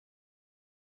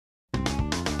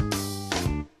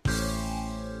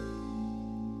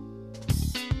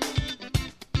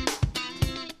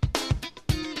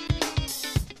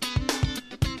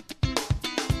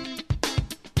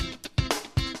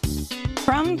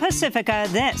Pacifica,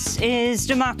 this is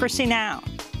Democracy Now!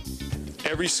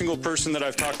 Every single person that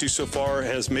I've talked to so far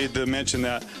has made the mention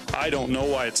that I don't know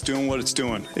why it's doing what it's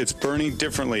doing. It's burning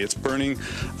differently. It's burning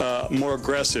more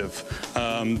aggressive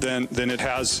than it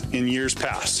has in years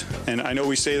past. And I know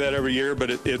we say that every year,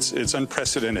 but it's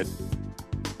unprecedented.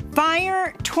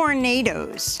 Fire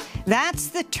tornadoes. That's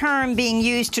the term being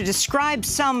used to describe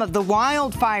some of the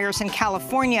wildfires in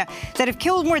California that have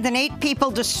killed more than 8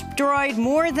 people, destroyed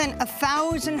more than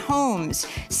 1,000 homes.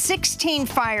 16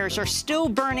 fires are still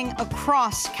burning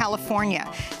across California.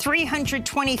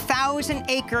 320,000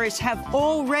 acres have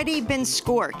already been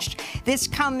scorched. This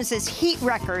comes as heat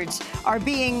records are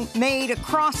being made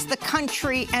across the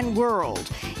country and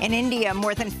world. In India,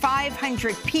 more than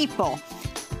 500 people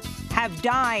have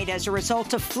died as a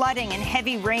result of flooding and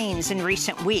heavy rains in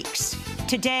recent weeks.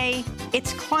 Today,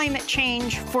 it's climate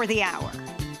change for the hour.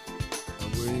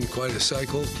 We're in quite a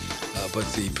cycle, but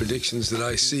the predictions that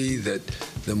I see, that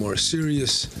the more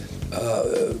serious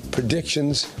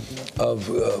predictions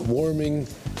of warming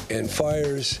and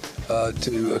fires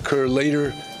to occur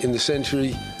later in the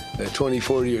century,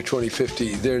 2040 or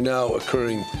 2050, they're now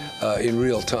occurring in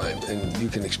real time. And you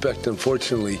can expect,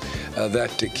 unfortunately, that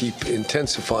to keep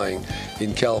intensifying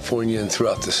in California and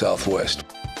throughout the Southwest.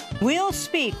 We'll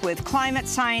speak with climate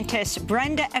scientist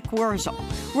Brenda Eckwurzel,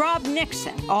 Rob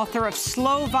Nixon, author of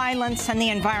Slow Violence and the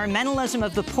Environmentalism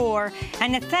of the Poor,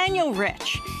 and Nathaniel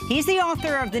Rich. He's the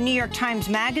author of the New York Times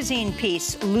Magazine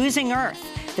piece, Losing Earth: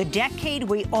 The Decade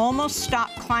We Almost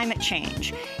Stopped Climate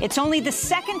Change. It's only the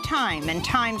second time in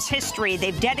Time's history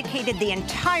they've dedicated the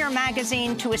entire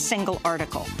magazine to a single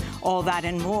article. All that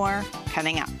and more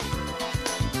coming up.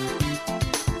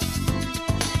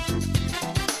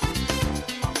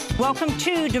 Welcome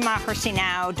to Democracy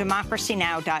Now!,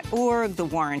 democracynow.org, The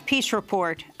War and Peace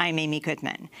Report. I'm Amy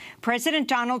Goodman. President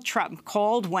Donald Trump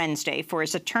called Wednesday for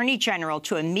his Attorney General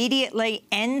to immediately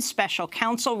end Special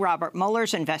Counsel Robert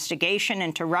Mueller's investigation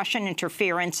into Russian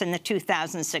interference in the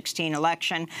 2016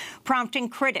 election, prompting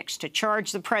critics to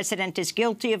charge the president as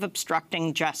guilty of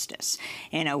obstructing justice.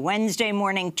 In a Wednesday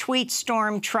morning tweet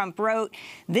storm, Trump wrote,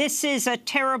 "This is a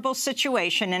terrible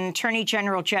situation, and Attorney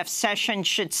General Jeff Sessions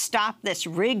should stop this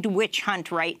rigged witch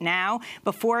hunt right now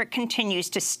before it continues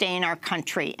to stain our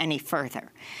country any further."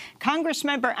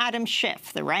 Congressmember Adam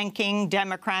Schiff, the ranking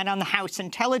Democrat on the House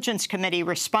Intelligence Committee,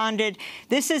 responded,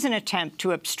 "This is an attempt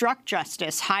to obstruct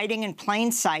justice hiding in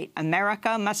plain sight.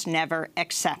 America must never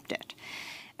accept it."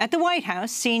 At the White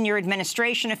House, senior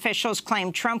administration officials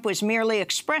claimed Trump was merely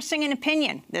expressing an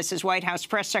opinion. This is White House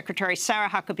Press Secretary Sarah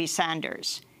Huckabee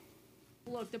Sanders.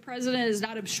 Look, the president is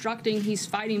not obstructing. He's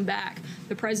fighting back.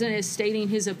 The president is stating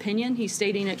his opinion. He's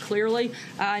stating it clearly,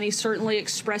 and he's certainly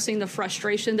expressing the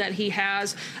frustration that he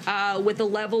has with the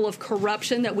level of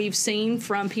corruption that we've seen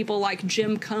from people like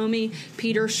Jim Comey,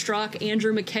 Peter Strzok,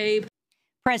 Andrew McCabe.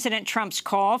 President Trump's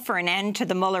call for an end to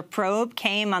the Mueller probe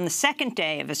came on the second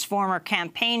day of his former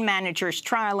campaign manager's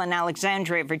trial in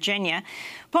Alexandria, Virginia.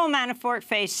 Paul Manafort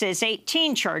faces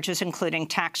 18 charges, including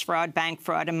tax fraud, bank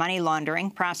fraud, and money laundering.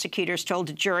 Prosecutors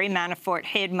told a jury Manafort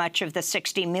hid much of the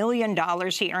 $60 million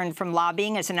he earned from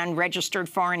lobbying as an unregistered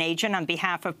foreign agent on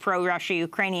behalf of pro-Russia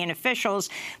Ukrainian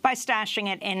officials by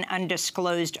stashing it in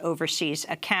undisclosed overseas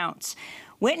accounts.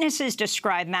 Witnesses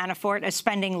describe Manafort as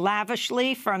spending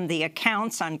lavishly from the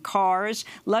accounts on cars,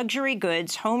 luxury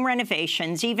goods, home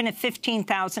renovations, even a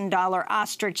 $15,000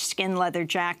 ostrich skin leather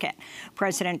jacket.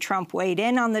 President Trump weighed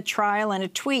in on the trial in a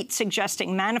tweet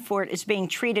suggesting Manafort is being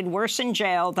treated worse in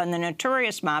jail than the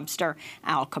notorious mobster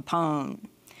Al Capone.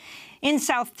 In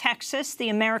South Texas, the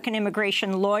American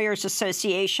Immigration Lawyers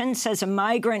Association says a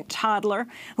migrant toddler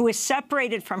who was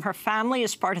separated from her family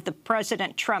as part of the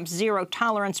President Trump's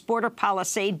zero-tolerance border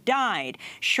policy died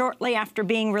shortly after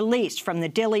being released from the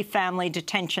Dilley Family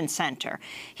Detention Center.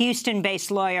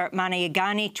 Houston-based lawyer Mani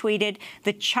Yagani tweeted,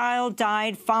 "The child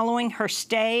died following her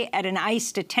stay at an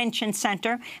ICE detention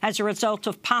center as a result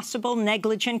of possible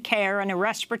negligent care and a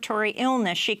respiratory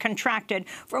illness she contracted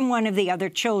from one of the other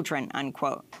children,"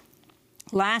 unquote.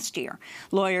 Last year,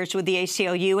 lawyers with the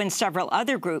ACLU and several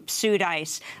other groups sued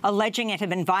ICE, alleging it had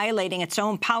been violating its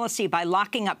own policy by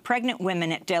locking up pregnant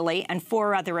women at Dilley and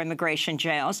 4 other immigration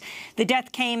jails. The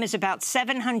death came as about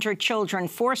 700 children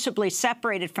forcibly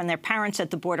separated from their parents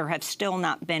at the border have still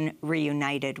not been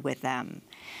reunited with them.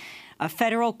 A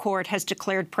federal court has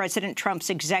declared President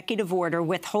Trump's executive order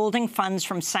withholding funds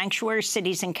from sanctuary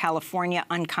cities in California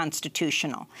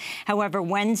unconstitutional. However,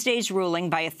 Wednesday's ruling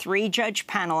by a 3-judge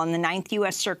panel on the 9th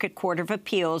U.S. Circuit Court of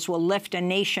Appeals will lift a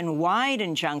nationwide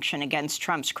injunction against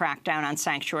Trump's crackdown on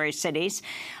sanctuary cities.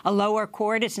 A lower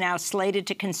court is now slated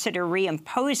to consider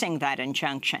reimposing that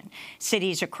injunction.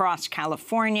 Cities across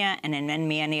California and in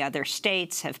many other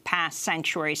states have passed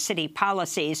sanctuary city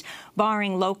policies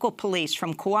barring local police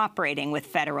from cooperating with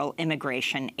federal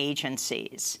immigration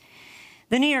agencies.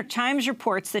 The New York Times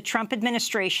reports the Trump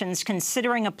administration is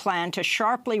considering a plan to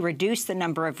sharply reduce the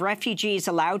number of refugees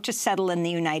allowed to settle in the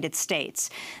United States.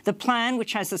 The plan,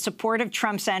 which has the support of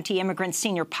Trump's anti-immigrant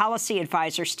senior policy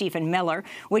advisor, Stephen Miller,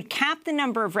 would cap the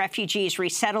number of refugees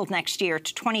resettled next year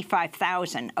to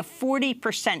 25,000, a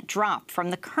 40% drop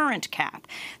from the current cap.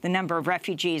 The number of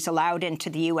refugees allowed into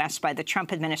the U.S. by the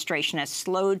Trump administration has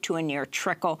slowed to a near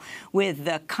trickle, with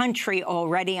the country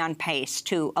already on pace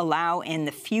to allow in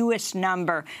the fewest number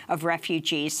of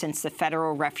refugees since the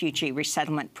federal refugee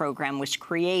resettlement program was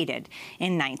created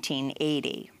in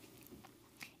 1980.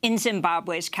 In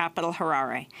Zimbabwe's capital,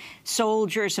 Harare,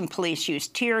 soldiers and police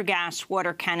used tear gas,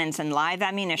 water cannons, and live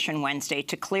ammunition Wednesday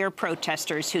to clear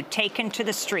protesters who'd taken to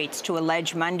the streets to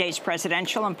allege Monday's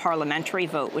presidential and parliamentary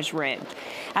vote was rigged.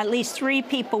 At least 3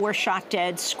 people were shot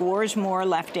dead, scores more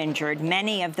left injured,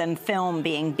 many of them filmed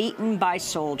being beaten by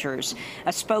soldiers. A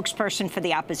spokesperson for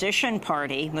the opposition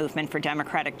party, Movement for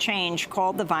Democratic Change,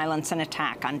 called the violence an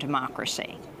attack on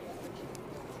democracy.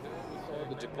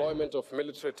 The deployment of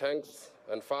military tanks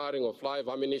and firing of live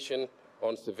ammunition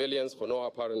on civilians for no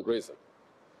apparent reason.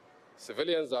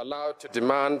 Civilians are allowed to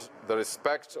demand the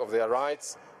respect of their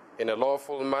rights in a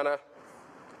lawful manner.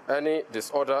 Any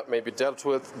disorder may be dealt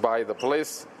with by the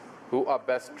police, who are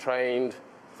best trained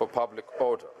for public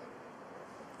order.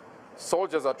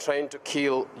 Soldiers are trained to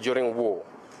kill during war.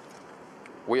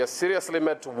 We are seriously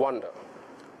made to wonder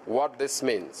what this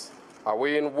means. Are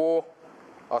we in war?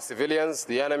 Are civilians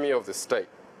the enemy of the state?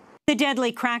 The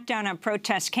deadly crackdown on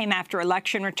protests came after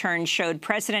election returns showed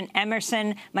President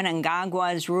Emerson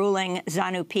Mnangagwa's ruling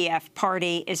ZANU-PF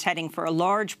party is heading for a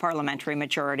large parliamentary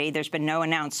majority. There's been no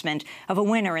announcement of a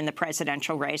winner in the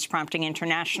presidential race, prompting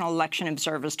international election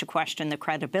observers to question the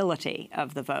credibility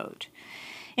of the vote.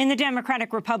 In the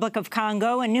Democratic Republic of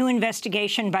Congo, a new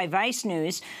investigation by Vice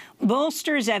News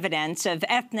bolsters evidence of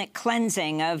ethnic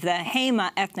cleansing of the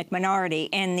Hema ethnic minority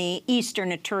in the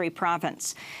eastern Ituri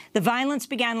province. The violence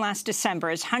began last December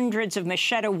as hundreds of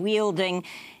machete-wielding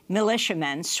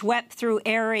militiamen swept through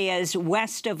areas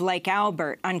west of Lake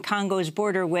Albert on Congo's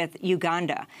border with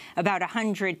Uganda. About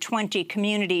 120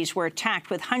 communities were attacked,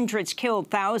 with hundreds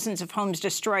killed, thousands of homes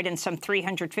destroyed, and some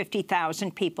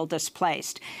 350,000 people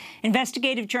displaced.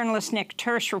 Investigative journalist Nick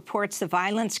Turse reports the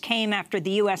violence came after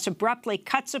the U.S. abruptly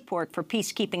cut support for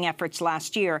peacekeeping efforts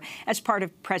last year as part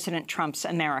of President Trump's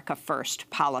America First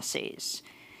policies.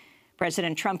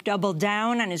 President Trump doubled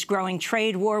down on his growing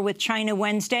trade war with China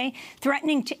Wednesday,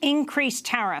 threatening to increase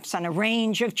tariffs on a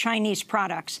range of Chinese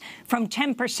products from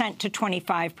 10% to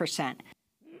 25%.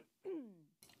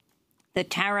 The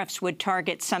tariffs would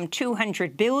target some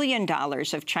 $200 billion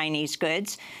of Chinese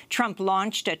goods. Trump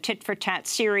launched a tit-for-tat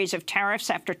series of tariffs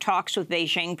after talks with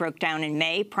Beijing broke down in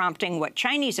May, prompting what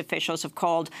Chinese officials have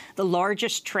called the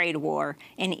largest trade war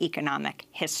in economic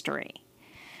history.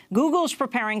 Google's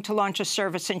preparing to launch a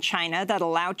service in China that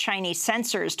allows Chinese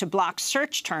censors to block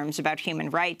search terms about human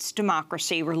rights,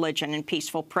 democracy, religion, and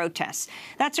peaceful protests.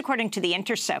 That's according to The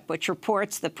Intercept, which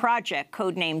reports the project,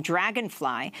 codenamed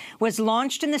Dragonfly, was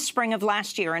launched in the spring of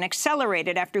last year and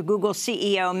accelerated after Google's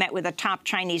CEO met with a top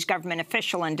Chinese government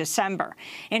official in December.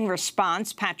 In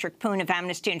response, Patrick Poon of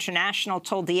Amnesty International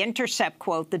told The Intercept,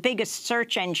 quote, "The biggest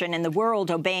search engine in the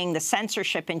world obeying the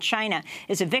censorship in China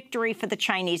is a victory for the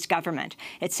Chinese government.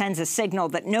 It sends a signal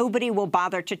that nobody will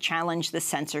bother to challenge the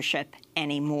censorship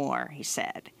anymore," he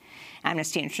said.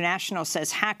 Amnesty International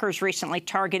says hackers recently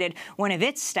targeted one of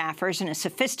its staffers in a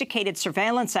sophisticated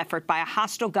surveillance effort by a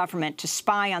hostile government to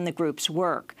spy on the group's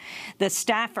work. The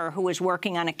staffer, who was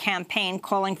working on a campaign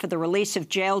calling for the release of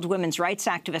jailed women's rights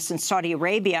activists in Saudi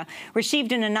Arabia,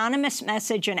 received an anonymous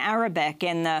message in Arabic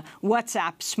in the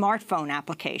WhatsApp smartphone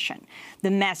application.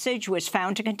 The message was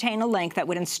found to contain a link that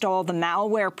would install the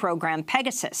malware program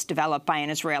Pegasus, developed by an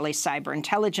Israeli cyber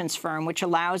intelligence firm, which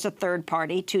allows a third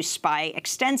party to spy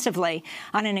extensively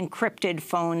on an encrypted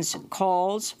phone's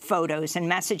calls, photos, and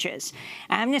messages.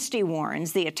 Amnesty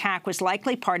warns the attack was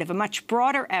likely part of a much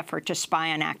broader effort to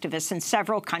spy on activists in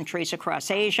several countries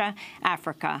across Asia,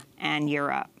 Africa, and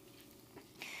Europe.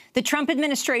 The Trump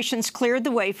administration's cleared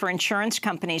the way for insurance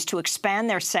companies to expand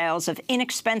their sales of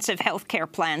inexpensive health care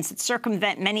plans that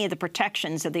circumvent many of the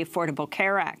protections of the Affordable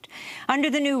Care Act. Under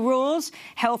the new rules,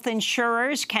 health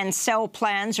insurers can sell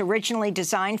plans originally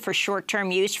designed for short-term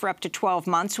use for up to 12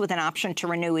 months with an option to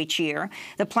renew each year.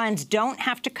 The plans don't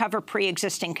have to cover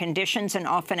pre-existing conditions and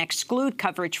often exclude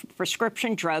coverage for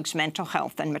prescription drugs, mental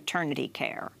health, and maternity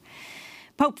care.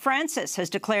 Pope Francis has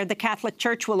declared the Catholic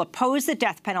Church will oppose the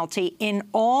death penalty in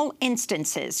all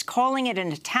instances, calling it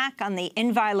an attack on the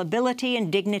inviolability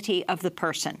and dignity of the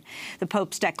person. The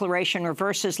Pope's declaration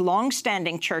reverses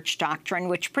long-standing church doctrine,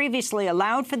 which previously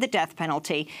allowed for the death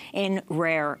penalty in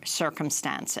rare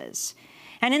circumstances.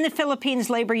 And in the Philippines,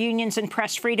 labor unions and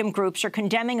press freedom groups are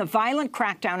condemning a violent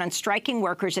crackdown on striking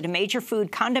workers at a major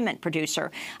food condiment producer.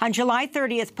 On July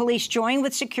 30th, police joined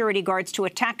with security guards to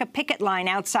attack a picket line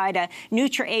outside a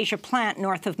NutriAsia plant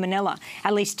north of Manila.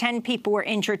 At least 10 people were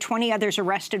injured, 20 others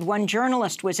arrested. One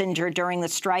journalist was injured during the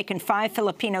strike, and 5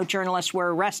 Filipino journalists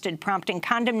were arrested, prompting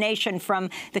condemnation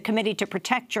from the Committee to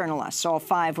Protect Journalists. All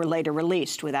 5 were later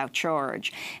released without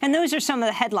charge. And those are some of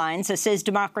the headlines. This is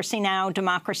Democracy Now!,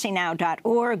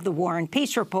 democracynow.org. The War and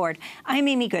Peace Report. I'm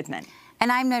Amy Goodman.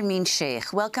 And I'm Nermeen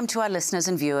Sheikh. Welcome to our listeners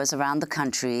and viewers around the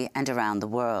country and around the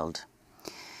world.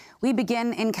 We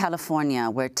begin in California,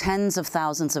 where tens of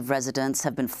thousands of residents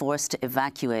have been forced to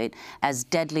evacuate as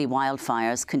deadly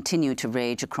wildfires continue to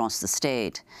rage across the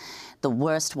state. The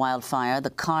worst wildfire, the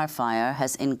Carr Fire,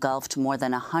 has engulfed more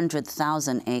than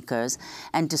 100,000 acres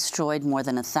and destroyed more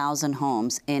than 1,000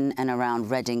 homes in and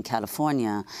around Redding,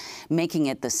 California, making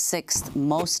it the 6th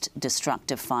most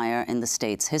destructive fire in the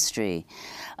state's history.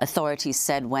 Authorities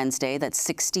said Wednesday that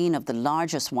 16 of the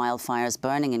largest wildfires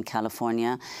burning in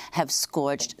California have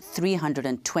scorched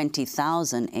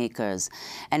 320,000 acres,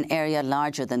 an area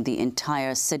larger than the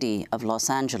entire city of Los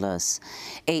Angeles.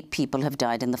 8 people have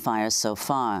died in the fires so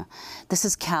far. This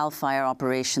is CAL FIRE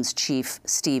Operations Chief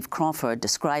Steve Crawford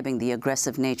describing the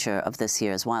aggressive nature of this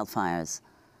year's wildfires.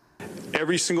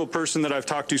 Every single person that I've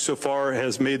talked to so far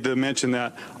has made the mention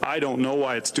that I don't know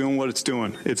why it's doing what it's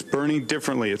doing. It's burning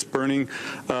differently. It's burning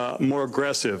more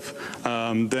aggressive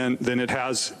than it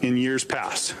has in years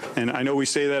past. And I know we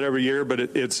say that every year, but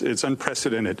it's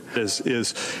unprecedented.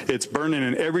 It's burning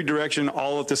in every direction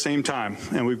all at the same time.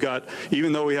 And we've got,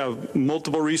 even though we have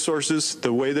multiple resources,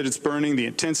 the way that it's burning, the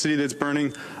intensity that it's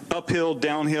burning, uphill,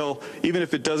 downhill, even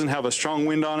if it doesn't have a strong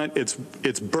wind on it,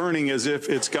 it's burning as if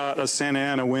it's got a Santa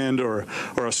Ana wind or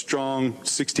a strong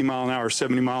 60-mile-an-hour,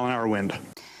 70-mile-an-hour wind.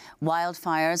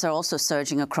 Wildfires are also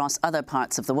surging across other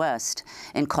parts of the West.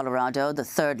 In Colorado, the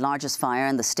 3rd largest fire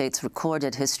in the state's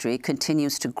recorded history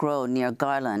continues to grow near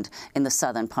Garland in the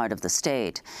southern part of the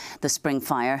state. The spring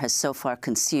fire has so far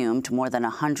consumed more than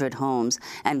 100 homes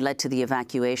and led to the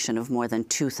evacuation of more than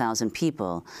 2,000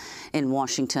 people. In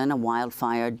Washington, a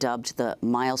wildfire dubbed the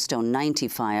Milestone 90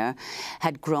 fire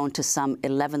had grown to some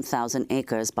 11,000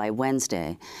 acres by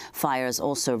Wednesday. Fires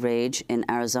also rage in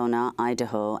Arizona,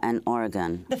 Idaho, and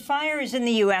Oregon. The fires in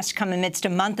the U.S. come amidst a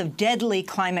month of deadly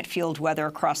climate-fueled weather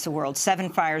across the world. 7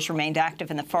 fires remained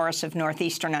active in the forests of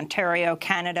northeastern Ontario,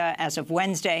 Canada, as of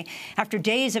Wednesday, after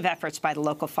days of efforts by the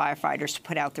local firefighters to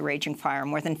put out the raging fire.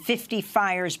 More than 50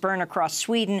 fires burn across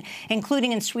Sweden,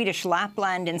 including in Swedish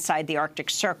Lapland inside the Arctic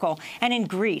Circle. And in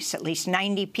Greece, at least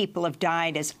 90 people have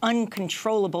died as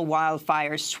uncontrollable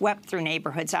wildfires swept through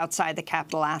neighborhoods outside the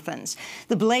capital, Athens.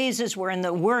 The blazes were in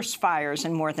the worst fires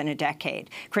in more than a decade.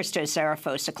 Christos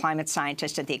Zarafos, a climate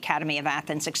scientist at the Academy of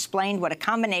Athens, explained what a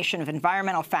combination of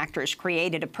environmental factors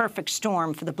created a perfect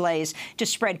storm for the blaze to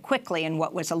spread quickly in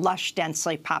what was a lush,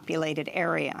 densely populated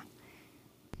area.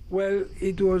 Well,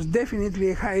 it was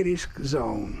definitely a high-risk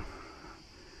zone.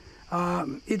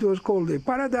 It was called a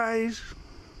paradise,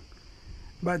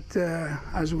 but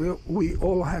as we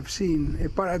all have seen, a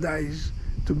paradise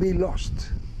to be lost.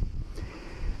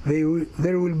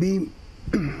 There will be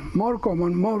more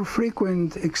common, more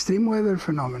frequent extreme weather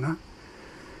phenomena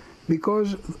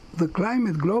because the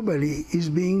climate globally is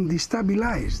being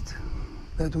destabilized,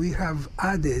 that we have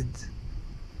added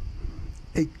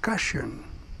a cushion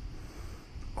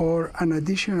or an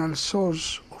additional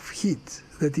source of heat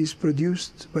that is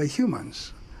produced by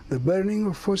humans, the burning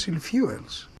of fossil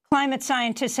fuels. Climate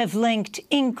scientists have linked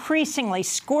increasingly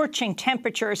scorching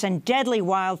temperatures and deadly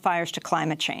wildfires to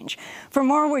climate change. For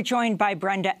more, we're joined by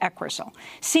Brenda Eckersel,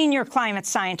 Senior Climate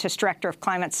Scientist, Director of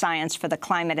Climate Science for the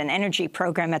Climate and Energy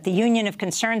Program at the Union of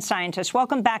Concerned Scientists.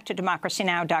 Welcome back to Democracy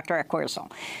Now!, Dr. Eckersel.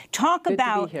 Talk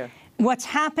about what's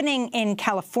happening in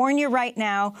California right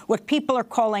now, what people are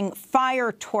calling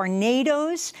fire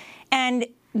tornadoes, and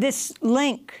this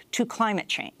link to climate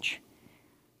change.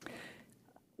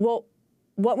 Well,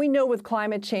 What we know with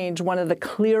climate change, one of the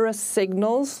clearest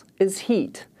signals is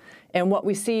heat. And what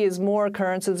we see is more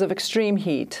occurrences of extreme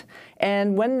heat.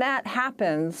 And when that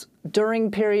happens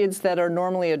during periods that are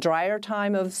normally a drier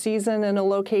time of season in a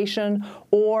location,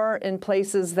 or in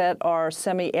places that are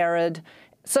semi-arid,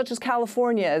 such as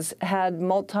California has had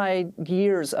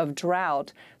multi-years of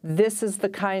drought, this is the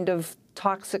kind of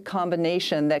toxic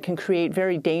combination that can create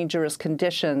very dangerous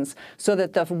conditions, so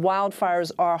that the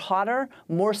wildfires are hotter,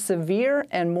 more severe,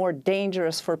 and more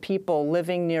dangerous for people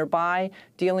living nearby,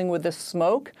 dealing with the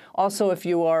smoke. Also, if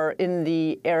you are in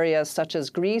the areas such as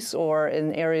Greece or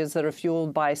in areas that are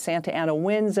fueled by Santa Ana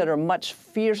winds that are much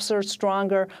fiercer,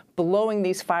 stronger, blowing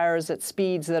these fires at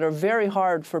speeds that are very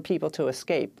hard for people to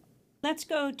escape. Let's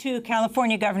go to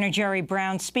California Governor Jerry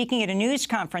Brown speaking at a news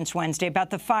conference Wednesday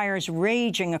about the fires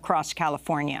raging across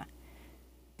California.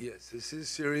 Yes, this is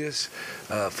serious.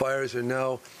 Fires are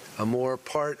now a more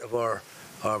part of our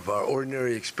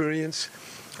ordinary experience.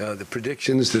 The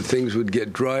predictions that things would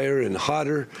get drier and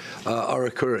hotter are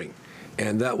occurring,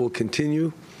 and that will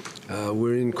continue.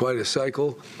 We're in quite a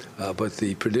cycle, but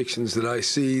the predictions that I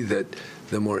see, that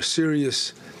the more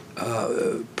serious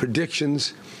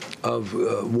predictions of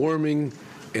warming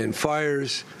and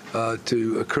fires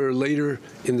to occur later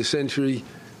in the century,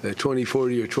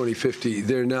 2040 or 2050,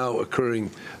 they're now occurring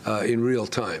in real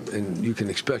time. And you can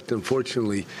expect,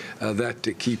 unfortunately, that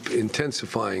to keep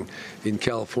intensifying in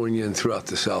California and throughout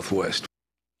the Southwest.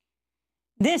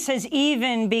 This has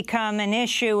even become an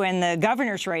issue in the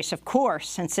governor's race, of course,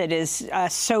 since it is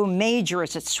so major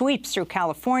as it sweeps through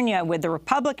California, with the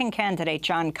Republican candidate,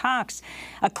 John Cox,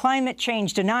 a climate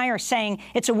change denier, saying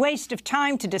it's a waste of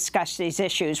time to discuss these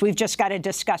issues. We've just got to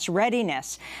discuss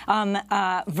readiness,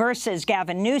 versus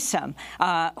Gavin Newsom,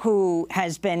 who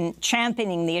has been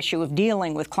championing the issue of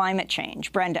dealing with climate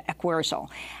change, Brenda Eckwerzel.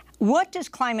 What does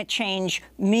climate change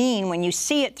mean when you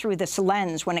see it through this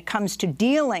lens when it comes to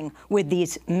dealing with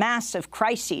these massive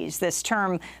crises, this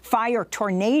term fire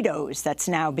tornadoes that's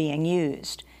now being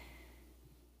used?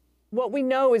 What we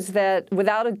know is that,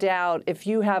 without a doubt, if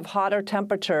you have hotter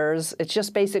temperatures, it's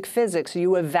just basic physics.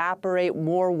 You evaporate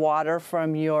more water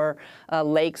from your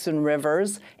lakes and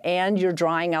rivers, and you're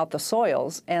drying out the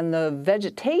soils. And the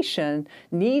vegetation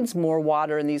needs more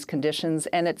water in these conditions,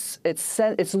 and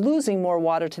it's losing more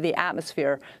water to the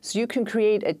atmosphere. So you can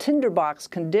create a tinderbox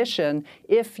condition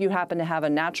if you happen to have a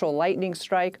natural lightning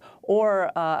strike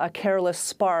or a careless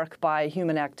spark by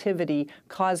human activity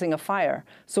causing a fire.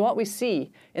 So what we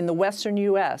see in the western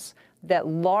U.S., that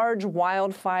large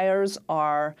wildfires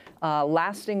are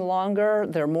lasting longer,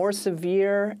 they're more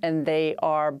severe, and they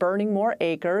are burning more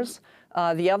acres.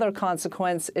 The other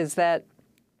consequence is that,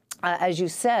 as you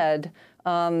said,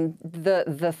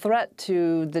 the threat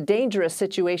to the dangerous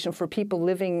situation for people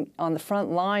living on the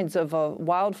front lines of a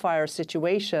wildfire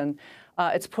situation,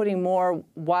 it's putting more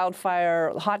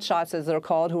wildfire hotshots, as they're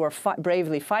called, who are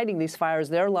bravely fighting these fires,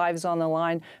 their lives on the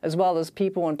line, as well as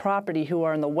people and property who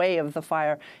are in the way of the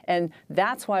fire. And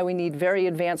that's why we need very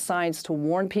advanced science to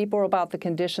warn people about the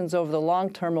conditions over the long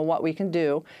term and what we can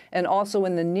do, and also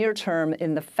in the near term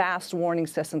in the fast warning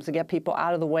systems to get people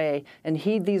out of the way and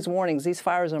heed these warnings. These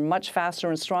fires are much faster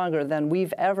and stronger than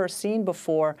we've ever seen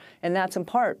before, and that's in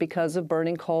part because of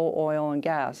burning coal, oil, and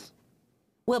gas.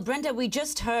 Well, Brenda, we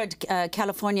just heard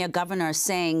California governor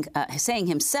saying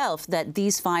himself that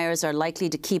these fires are likely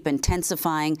to keep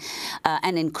intensifying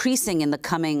and increasing in the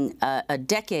coming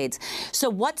decades. So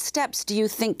what steps do you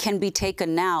think can be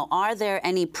taken now? Are there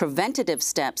any preventative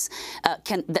steps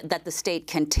that the state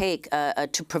can take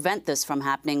to prevent this from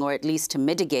happening, or at least to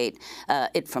mitigate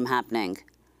it from happening?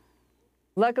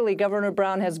 Luckily, Governor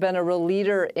Brown has been a real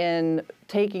leader in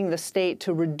taking the state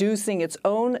to reducing its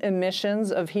own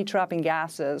emissions of heat-trapping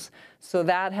gases. So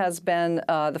that has been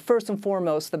the first and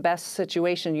foremost, the best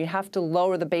situation. You have to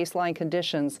lower the baseline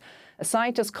conditions.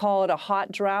 Scientists call it a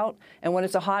hot drought, and when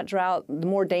it's a hot drought, the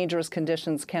more dangerous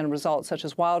conditions can result, such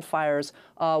as wildfires,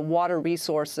 water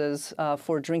resources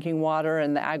for drinking water,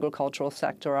 and the agricultural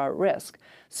sector are at risk.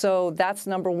 So that's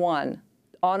number one.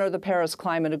 Honor the Paris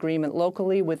Climate Agreement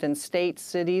locally within states,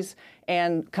 cities,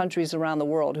 and countries around the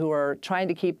world who are trying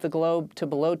to keep the globe to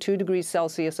below 2 degrees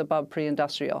Celsius above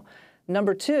pre-industrial.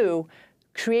 Number two,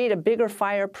 create a bigger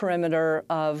fire perimeter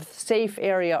of safe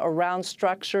area around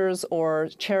structures or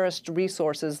cherished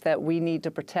resources that we need to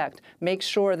protect. Make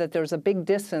sure that there's a big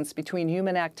distance between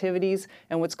human activities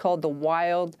and what's called the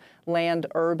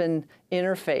wild-land-urban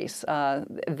interface.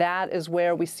 That is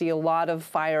where we see a lot of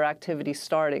fire activity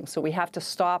starting. So we have to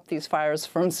stop these fires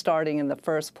from starting in the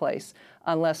first place,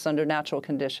 unless under natural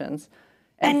conditions.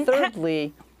 And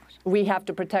thirdly, we have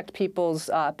to protect people's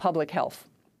public health.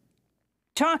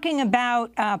 Talking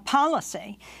about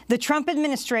policy, the Trump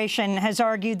administration has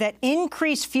argued that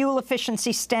increased fuel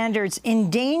efficiency standards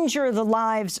endanger the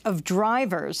lives of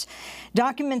drivers.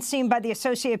 Documents seen by the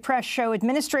Associated Press show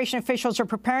administration officials are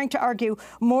preparing to argue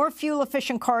more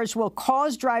fuel-efficient cars will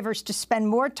cause drivers to spend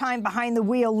more time behind the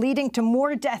wheel, leading to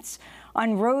more deaths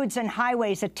on roads and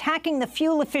highways, attacking the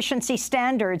fuel efficiency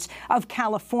standards of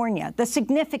California. The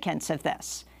significance of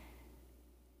this.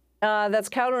 That's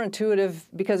counterintuitive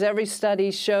because every study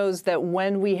shows that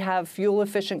when we have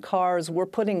fuel-efficient cars, we're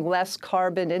putting less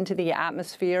carbon into the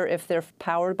atmosphere if they're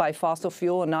powered by fossil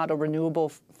fuel and not a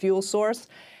renewable fuel source.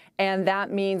 And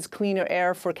that means cleaner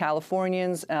air for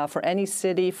Californians, for any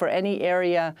city, for any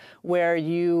area where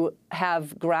you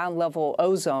have ground-level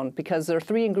ozone, because there are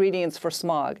 3 ingredients for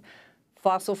smog: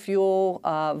 fossil fuel,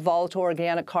 volatile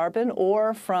organic carbon,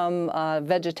 or from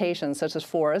vegetation, such as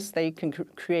forests. They can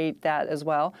create that as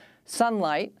well.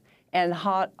 Sunlight and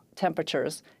hot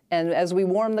temperatures. And as we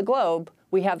warm the globe,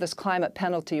 we have this climate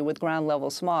penalty with ground-level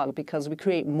smog because we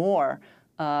create more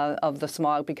of the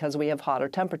smog because we have hotter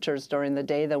temperatures during the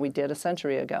day than we did a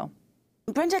century ago.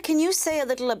 Brenda, can you say a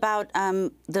little about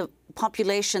the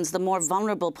populations, the more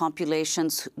vulnerable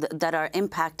populations that are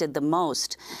impacted the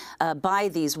most by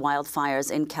these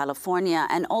wildfires in California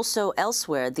and also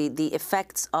elsewhere, the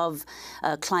effects of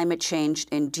climate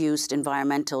change-induced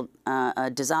environmental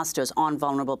disasters on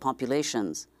vulnerable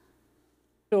populations?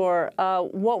 Sure.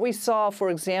 What we saw,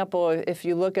 for example, if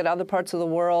you look at other parts of the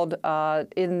world,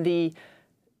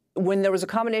 when there was a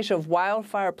combination of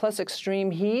wildfire plus extreme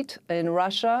heat in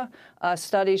Russia,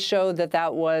 studies showed that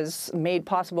that was made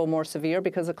possible more severe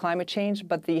because of climate change.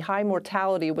 But the high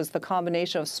mortality was the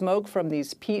combination of smoke from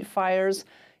these peat fires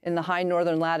in the high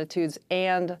northern latitudes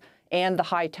and the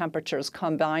high temperatures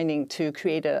combining to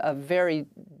create a very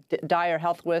dire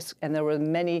health risk. And there were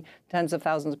many tens of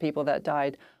thousands of people that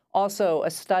died. Also,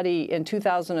 a study in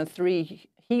 2003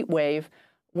 heat wave,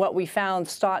 what we found,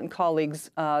 Stott and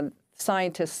colleagues,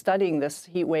 scientists studying this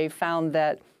heat wave found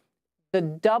that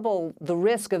the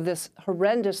risk of this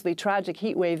horrendously tragic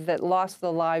heat wave that lost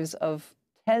the lives of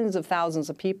tens of thousands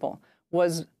of people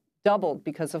was doubled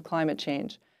because of climate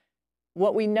change.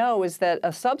 What we know is that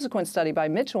a subsequent study by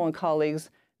Mitchell and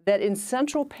colleagues that in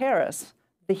central Paris,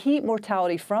 the heat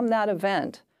mortality from that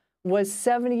event was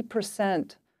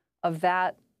 70% of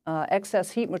that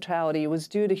excess heat mortality was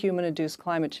due to human-induced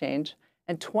climate change.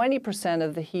 And 20%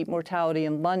 of the heat mortality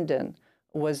in London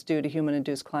was due to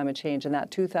human-induced climate change in that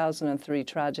 2003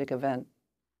 tragic event.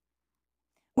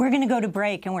 We're going to go to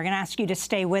break, and we're going to ask you to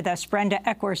stay with us. Brenda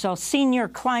Eckersall, senior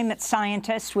climate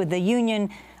scientist with the Union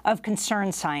of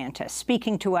Concerned Scientists,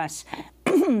 speaking to us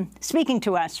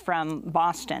from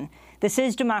Boston. This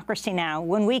is Democracy Now!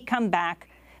 When we come back,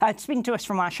 speaking to us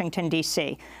from Washington,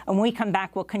 D.C. And when we come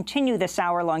back, we'll continue this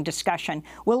hour-long discussion.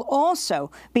 We'll also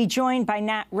be joined by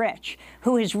Nat Rich,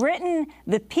 who has written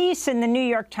the piece in the New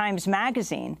York Times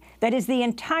Magazine that is the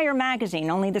entire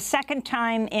magazine, only the second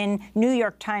time in New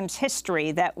York Times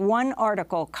history that one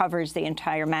article covers the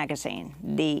entire magazine.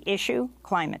 The issue,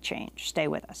 climate change. Stay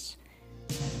with us.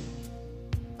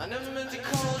 I never meant to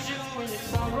call you in your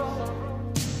sorrow.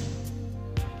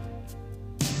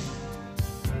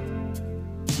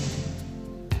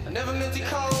 I never meant to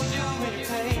call you in your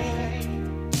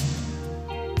pain.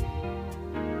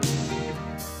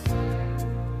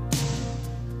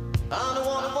 I'm the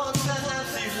one who wants to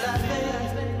have you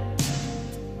laughing.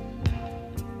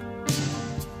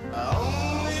 I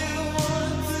only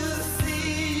want to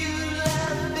see you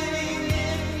laughing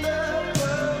in the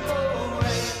purple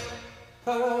rain.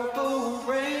 Purple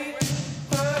rain,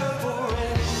 purple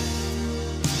rain.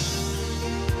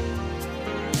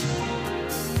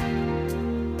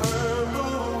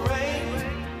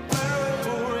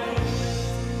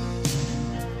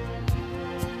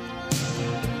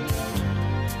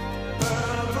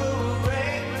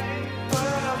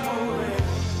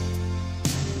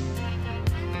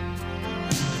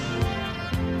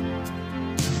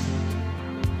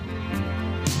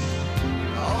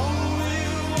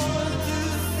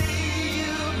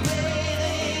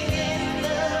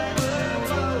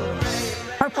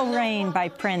 Purple Rain by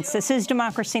Prince. This is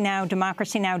Democracy Now!,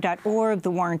 democracynow.org,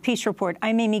 The War and Peace Report.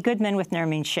 I'm Amy Goodman with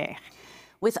Nermeen Sheikh.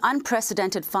 With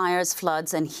unprecedented fires,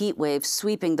 floods, and heat waves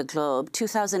sweeping the globe,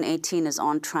 2018 is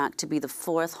on track to be the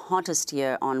 4th hottest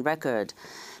year on record.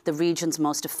 the regions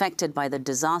most affected by the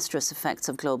disastrous effects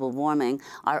of global warming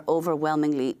are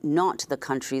overwhelmingly not the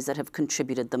countries that have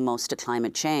contributed the most to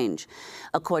climate change.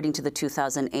 According to the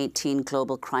 2018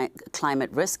 Global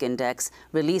Climate Risk Index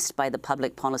released by the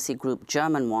public policy group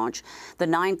German Watch, the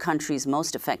 9 countries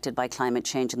most affected by climate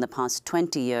change in the past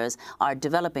 20 years are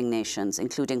developing nations,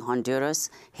 including Honduras,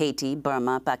 Haiti,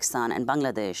 Burma, Pakistan, and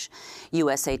Bangladesh.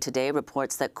 USA Today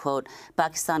reports that, quote,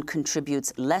 Pakistan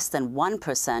contributes less than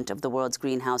 1% of the world's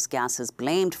greenhouse gases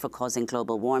blamed for causing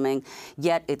global warming,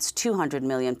 yet its 200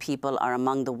 million people are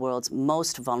among the world's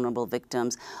most vulnerable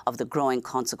victims of the growing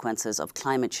consequences of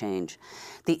climate change.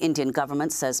 The Indian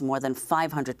government says more than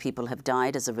 500 people have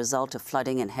died as a result of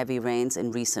flooding and heavy rains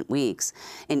in recent weeks.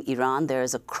 In Iran, there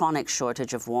is a chronic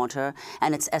shortage of water,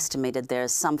 and it's estimated there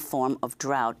is some form of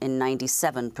drought in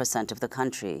 97% of the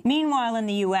country. Meanwhile, in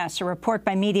the U.S., a report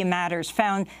by Media Matters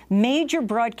found major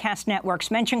broadcast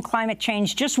networks mentioned climate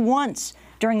change just once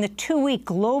during the 2-week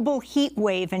global heat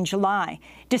wave in July,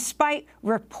 despite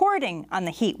reporting on the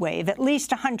heat wave at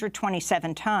least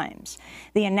 127 times.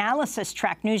 The analysis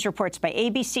tracked news reports by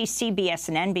ABC, CBS,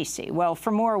 and NBC. Well,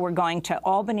 for more, we're going to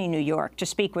Albany, New York, to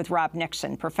speak with Rob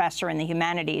Nixon, professor in the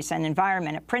humanities and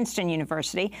environment at Princeton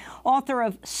University, author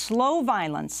of Slow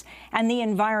Violence and the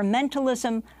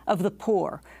Environmentalism of the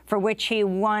Poor, for which he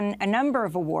won a number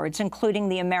of awards, including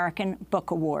the American Book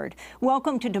Award.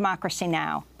 Welcome to Democracy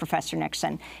Now!, Professor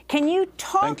Nixon. Can you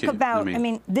talk about,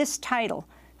 this title,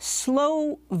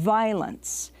 Slow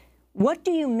Violence? What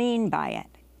do you mean by it?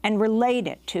 And relate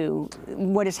it to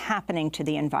what is happening to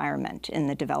the environment in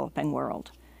the developing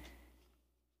world.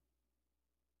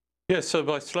 Yes, so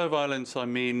by slow violence, I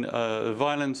mean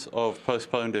violence of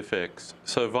postponed effects.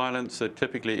 So violence that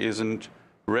typically isn't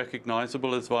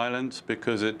recognizable as violence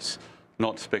because it's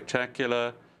not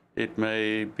spectacular. It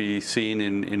may be seen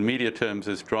in media terms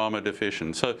as drama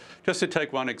deficient. So just to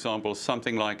take one example,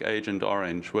 something like Agent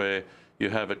Orange, where you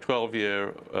have a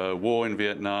 12-year war in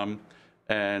Vietnam,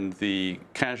 and the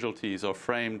casualties are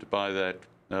framed by that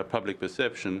public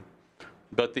perception,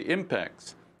 but the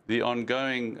impacts, the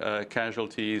ongoing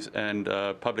casualties and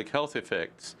public health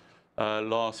effects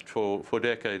last for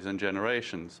decades and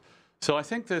generations. So I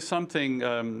think there's something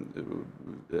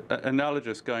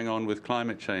analogous going on with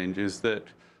climate change, is that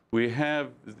we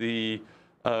have the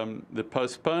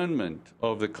postponement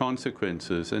of the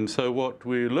consequences. And so what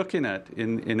we're looking at,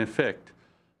 in effect,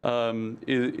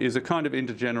 is a kind of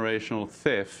intergenerational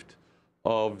theft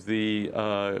of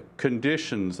the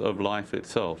conditions of life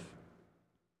itself.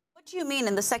 What do you mean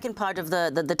in the second part of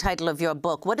the title of your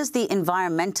book? What is the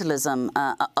environmentalism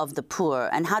of the poor,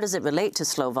 and how does it relate to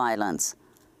slow violence?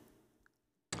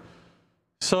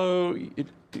 So,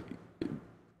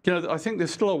 I think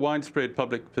there's still a widespread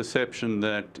public perception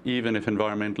that even if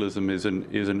environmentalism is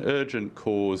an urgent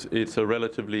cause, it's a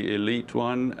relatively elite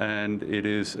one, and it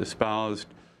is espoused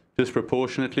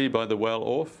disproportionately by the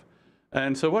well-off.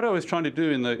 And so what I was trying to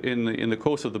do in the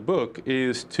course of the book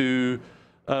is to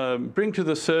bring to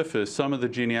the surface some of the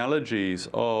genealogies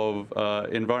of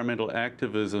environmental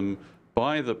activism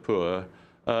by the poor,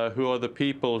 who are the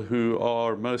people who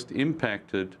are most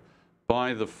impacted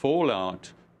by the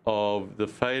fallout of the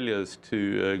failures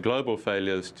to global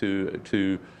failures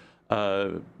to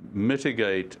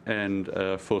mitigate and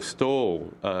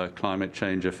forestall climate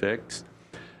change effects.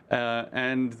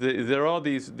 And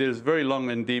there's very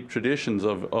long and deep traditions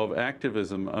of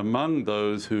activism among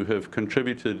those who have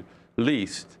contributed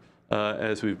least,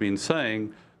 as we've been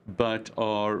saying, but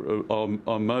are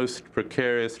most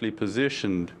precariously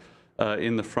positioned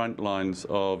in the front lines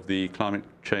of the climate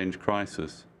change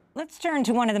crisis. Let's turn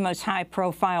to one of the most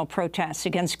high-profile protests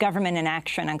against government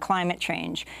inaction on climate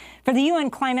change. For the UN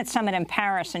Climate Summit in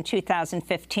Paris in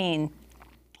 2015,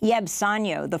 Yeb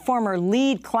Sanyo, the former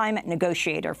lead climate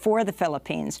negotiator for the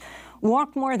Philippines,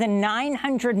 walked more than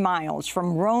 900 miles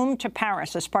from Rome to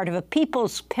Paris as part of a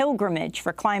people's pilgrimage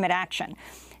for climate action.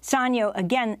 Sanyo,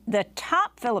 again, the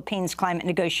top Philippines climate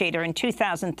negotiator in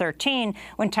 2013,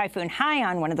 when Typhoon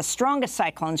Haiyan, one of the strongest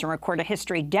cyclones in recorded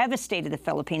history, devastated the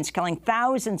Philippines, killing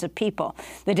thousands of people.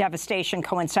 The devastation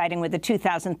coinciding with the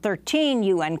 2013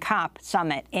 UN COP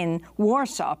summit in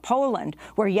Warsaw, Poland,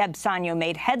 where Yeb Sanyo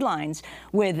made headlines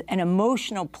with an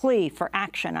emotional plea for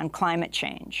action on climate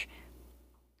change.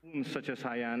 Such as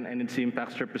Haiyan and its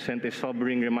impacts represent a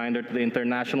sobering reminder to the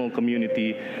international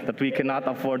community that we cannot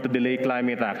afford to delay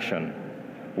climate action.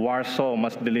 Warsaw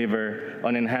must deliver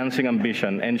on enhancing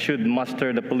ambition and should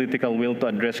muster the political will to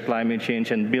address climate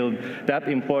change and build that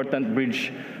important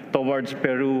bridge towards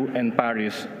Peru and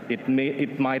Paris.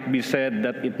 It might be said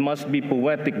that it must be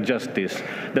poetic justice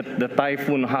that the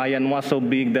typhoon Haiyan was so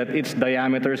big that its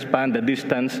diameter spanned the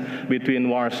distance between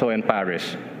Warsaw and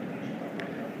Paris.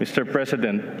 Mr.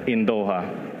 President, in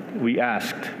Doha, we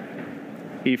asked,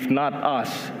 if not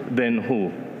us, then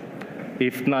who?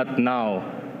 If not now,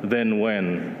 then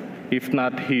when? If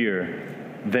not here,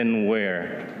 then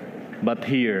where? But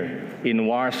here, in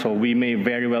Warsaw, we may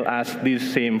very well ask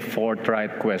these same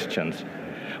forthright questions.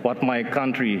 What my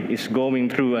country is going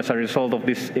through as a result of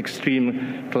this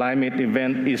extreme climate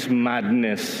event is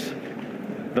madness.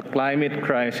 The climate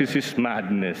crisis is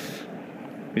madness.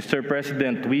 Mr.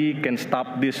 President, we can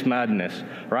stop this madness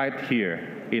right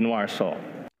here in Warsaw.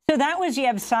 So that was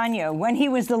Yebsanyo when he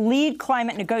was the lead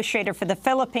climate negotiator for the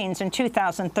Philippines in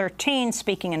 2013,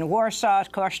 speaking in Warsaw.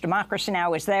 Of course, Democracy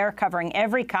Now! Was there covering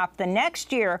every COP. The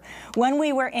next year, when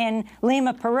we were in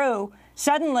Lima, Peru,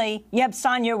 suddenly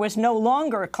Yebsanyo was no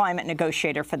longer a climate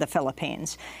negotiator for the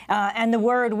Philippines. And the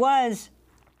word was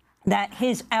that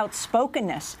his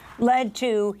outspokenness led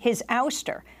to his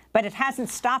ouster. But it hasn't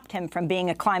stopped him from being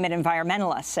a climate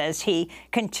environmentalist as he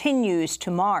continues to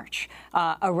march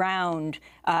around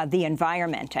the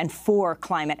environment and for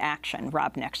climate action.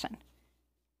 Rob Nixon.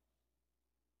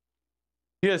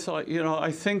 Yes,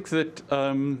 I think that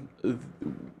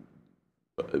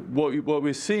what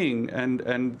we're seeing, and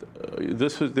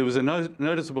there was a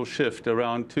noticeable shift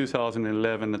around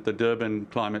 2011 at the Durban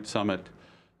Climate Summit.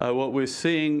 What we're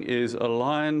seeing is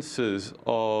alliances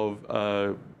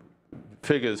of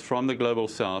figures from the Global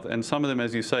South, and some of them,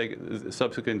 as you say,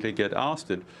 subsequently get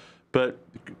ousted. But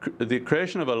the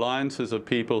creation of alliances of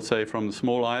people, say, from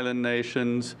small island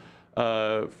nations,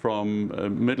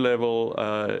 from mid-level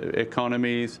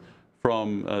economies,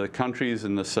 from countries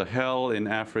in the Sahel in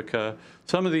Africa,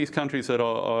 some of these countries that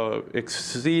are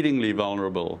exceedingly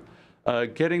vulnerable,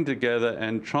 getting together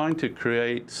and trying to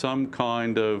create some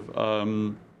kind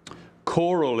of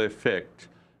choral effect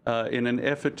in an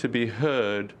effort to be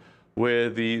heard, where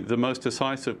the most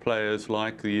decisive players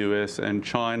like the US and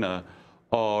China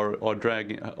are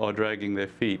dragging their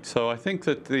feet. So I think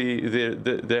that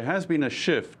there has been a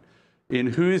shift in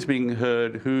who is being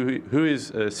heard, who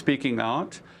is speaking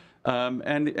out,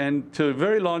 and to a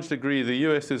very large degree, the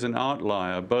US is an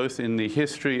outlier, both in the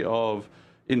history of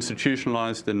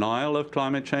institutionalized denial of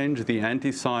climate change, the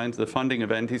anti-science, the funding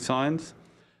of anti-science,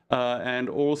 and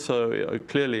also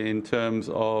clearly in terms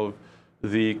of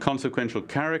the consequential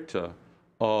character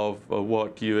of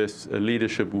what U.S.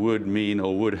 leadership would mean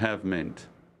or would have meant.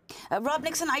 Rob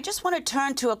Nixon, I just want to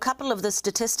turn to a couple of the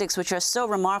statistics which are so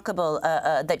remarkable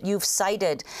that you've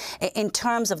cited in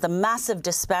terms of the massive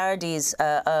disparities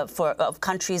of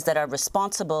countries that are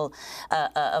responsible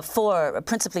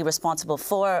principally responsible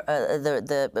for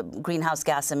the greenhouse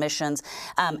gas emissions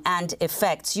and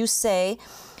effects. You say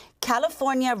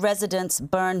California residents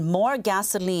burn more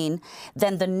gasoline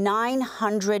than the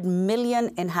 900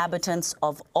 million inhabitants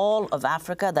of all of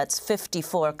Africa. That's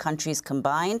 54 countries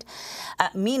combined.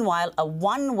 Meanwhile, a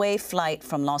one-way flight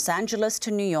from Los Angeles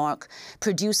to New York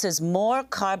produces more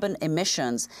carbon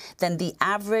emissions than the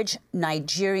average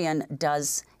Nigerian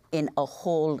does in a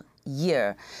whole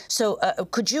year. So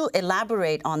could you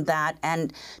elaborate on that,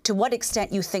 and to what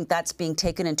extent you think that's being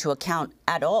taken into account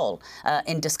at all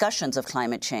in discussions of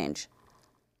climate change?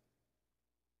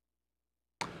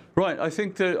 Right. I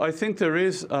think there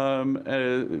is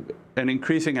an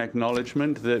increasing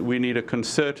acknowledgement that we need a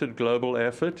concerted global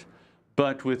effort,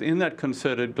 but within that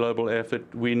concerted global effort,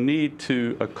 we need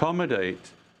to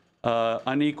accommodate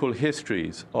unequal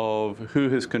histories of who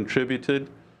has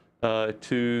contributed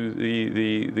to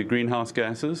the greenhouse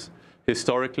gases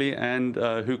historically and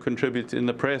who contributes in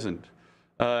the present.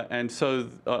 And so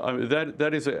that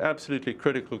is an absolutely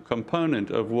critical component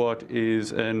of what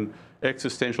is an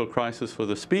existential crisis for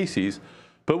the species.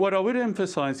 But what I would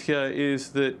emphasize here is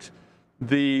that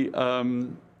the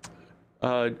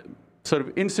sort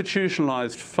of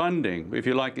institutionalized funding, if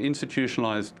you like,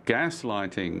 institutionalized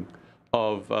gaslighting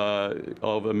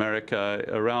of America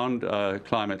around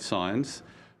climate science,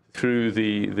 through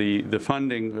the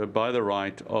funding by the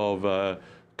right of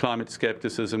climate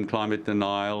skepticism, climate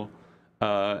denial,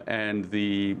 and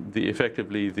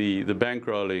effectively the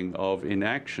bankrolling of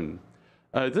inaction.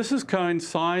 This has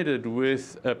coincided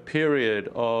with a period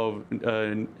of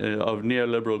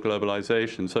neoliberal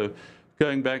globalization. So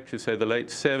going back to, say, the late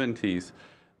 70s.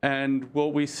 And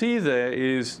what we see there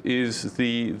is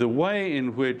the way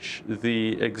in which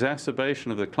the exacerbation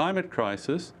of the climate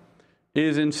crisis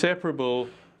is inseparable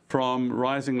from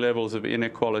rising levels of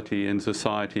inequality in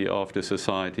society after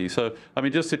society. So, I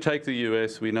mean, just to take the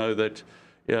US, we know that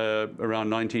around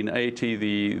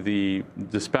 1980, the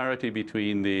disparity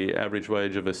between the average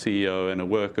wage of a CEO and a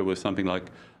worker was something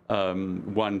like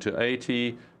 1 to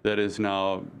 80. That is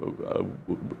now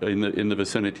in the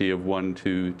vicinity of 1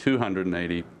 to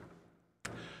 280.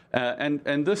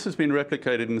 And this has been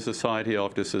replicated in society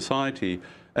after society.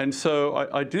 And so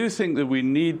I do think that we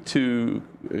need to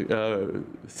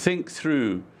think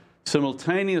through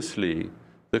simultaneously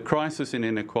the crisis in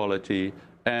inequality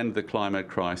and the climate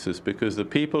crisis, because the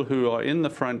people who are in the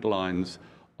front lines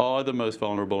are the most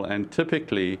vulnerable, and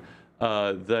typically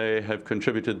they have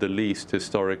contributed the least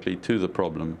historically to the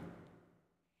problem.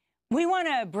 We want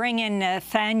to bring in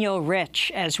Nathaniel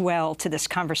Rich as well to this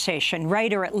conversation,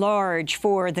 writer-at-large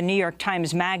for the New York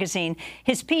Times Magazine.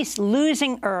 His piece,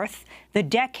 Losing Earth, The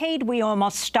Decade We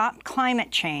Almost Stopped Climate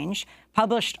Change,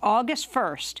 published August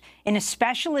 1st in a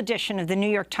special edition of the New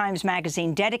York Times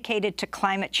Magazine dedicated to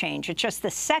climate change. It's just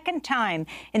the second time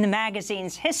in the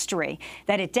magazine's history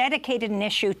that it dedicated an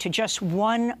issue to just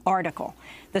one article.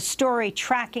 The story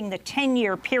tracking the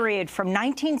 10-year period from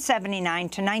 1979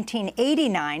 to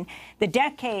 1989, the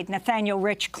decade Nathaniel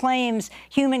Rich claims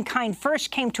humankind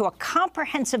first came to a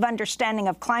comprehensive understanding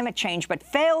of climate change but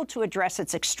failed to address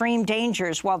its extreme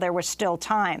dangers while there was still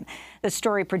time. The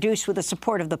story produced with the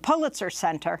support of the Pulitzer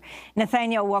Center.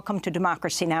 Nathaniel, welcome to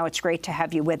Democracy Now! It's great to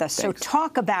have you with us. Thanks. So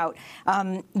talk about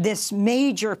this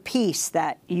major piece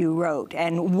that you wrote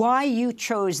and why you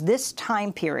chose this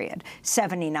time period,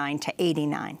 79 to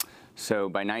 89. So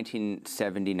by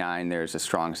 1979, there's a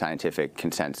strong scientific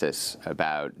consensus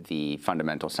about the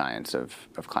fundamental science of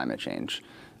climate change.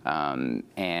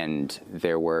 And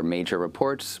there were major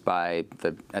reports at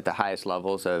the highest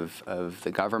levels of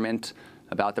the government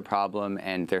about the problem,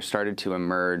 and there started to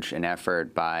emerge an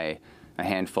effort by a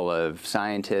handful of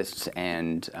scientists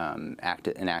and an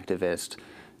activist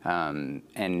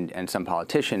and some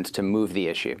politicians to move the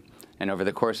issue. And over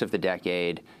the course of the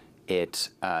decade,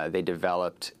 they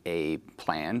developed a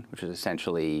plan, which is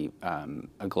essentially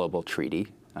a global treaty,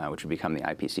 which would become the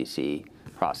IPCC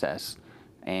process.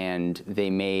 And they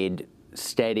made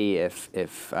steady, if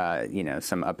you know,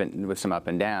 with some up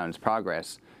and downs,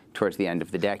 progress towards the end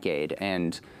of the decade.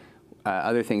 And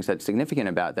other things that's significant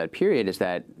about that period is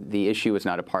that the issue was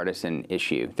not a partisan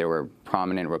issue. There were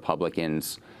prominent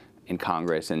Republicans in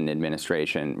Congress and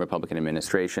Republican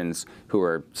administrations who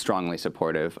were strongly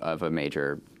supportive of a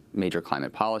major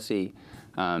climate policy.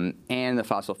 And the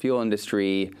fossil fuel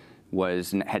industry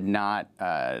had not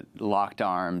locked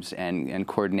arms and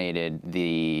coordinated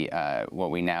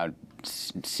what we now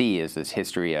see as this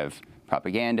history of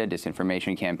propaganda,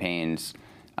 disinformation campaigns,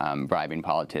 bribing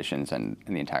politicians and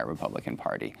the entire Republican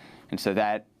Party. And so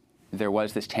there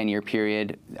was this 10-year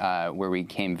period where we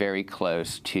came very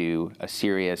close to a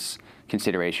serious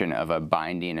consideration of a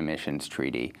binding emissions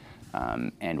treaty,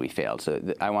 and we failed. So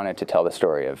I wanted to tell the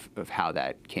story of how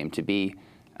that came to be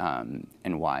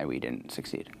and why we didn't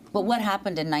succeed. But what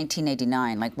happened in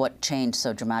 1989? Like, what changed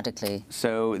so dramatically?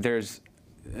 So there's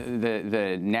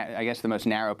I guess the most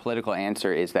narrow political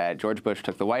answer is that George Bush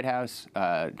took the White House.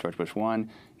 George Bush won.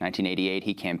 1988,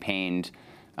 he campaigned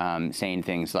saying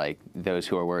things like, those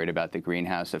who are worried about the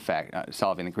greenhouse effect,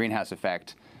 solving the greenhouse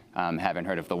effect, haven't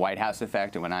heard of the White House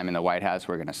effect, and when I'm in the White House,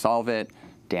 we're going to solve it.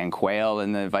 Dan Quayle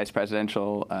in the vice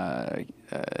presidential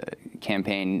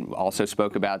campaign also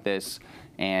spoke about this.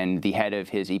 And the head of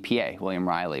his EPA, William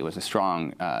Riley, was a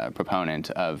strong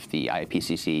proponent of the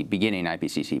beginning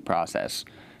IPCC process.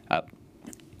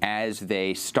 As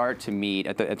they start to meet,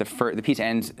 the piece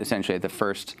ends essentially at the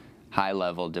first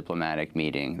high-level diplomatic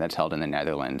meeting that's held in the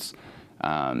Netherlands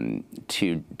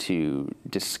to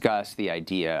discuss the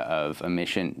idea of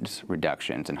emissions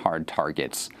reductions and hard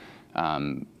targets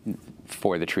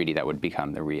for the treaty that would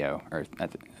become the Rio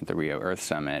Earth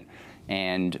Summit.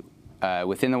 And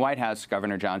within the White House,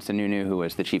 Governor John Sununu, who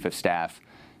was the chief of staff,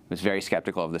 was very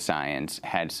skeptical of the science,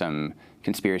 had some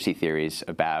conspiracy theories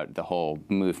about the whole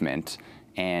movement,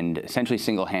 and essentially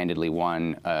single-handedly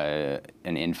won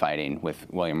an infighting with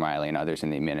William Riley and others in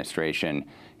the administration,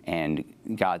 and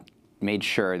made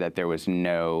sure that there was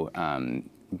no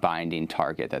binding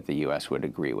target that the U.S. would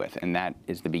agree with. And that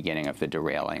is the beginning of the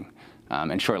derailing.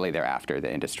 And shortly thereafter,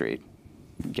 the industry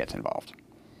gets involved.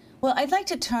 Well, I'd like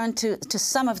to turn to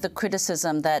some of the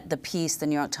criticism that the piece, the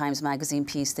New York Times Magazine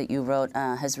piece that you wrote,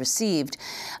 has received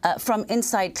from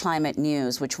Inside Climate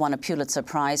News, which won a Pulitzer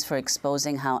Prize for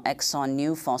exposing how Exxon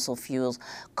knew fossil fuels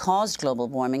caused global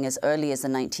warming as early as the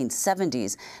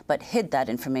 1970s, but hid that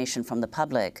information from the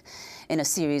public. In a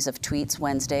series of tweets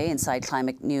Wednesday, Inside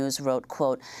Climate News wrote,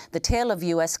 quote, "The tale of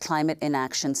U.S. climate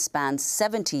inaction spans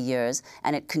 70 years,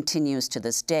 and it continues to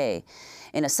this day."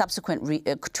 In a subsequent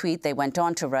tweet, they went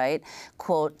on to write,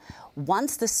 quote,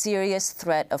 "Once the serious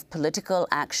threat of political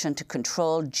action to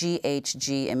control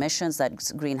GHG emissions,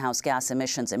 that's greenhouse gas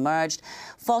emissions, emerged,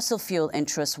 fossil fuel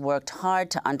interests worked hard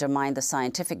to undermine the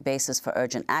scientific basis for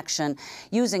urgent action,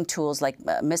 using tools like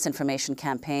misinformation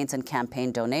campaigns and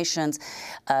campaign donations.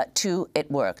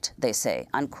 It worked, they say,"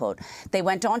 unquote. They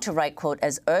went on to write, quote,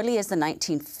 "As early as the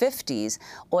 1950s,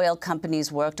 oil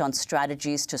companies worked on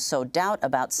strategies to sow doubt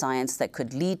about science that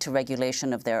could lead to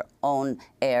regulation of their own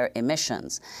air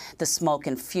emissions. The Smoke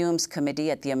and Fumes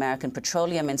Committee at the American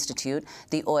Petroleum Institute,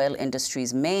 the oil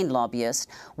industry's main lobbyist,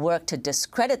 worked to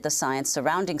discredit the science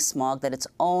surrounding smog that its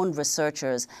own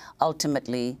researchers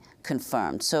ultimately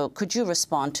confirmed." So could you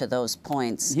respond to those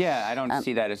points? Yeah, I don't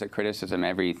see that as a criticism.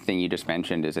 Everything you just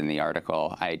mentioned is in the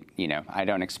article. I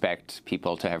don't expect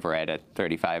people to have read a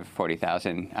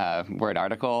 40,000 word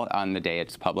article on the day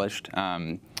it's published.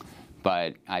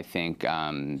 But I think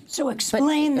so.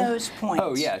 Explain those points.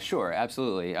 Oh yeah, sure,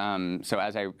 absolutely. So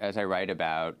as I write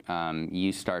about,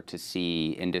 you start to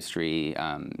see industry,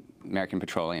 American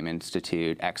Petroleum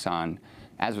Institute, Exxon,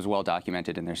 as was well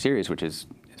documented in their series, which is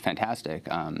fantastic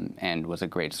and was a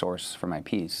great source for my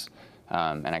piece,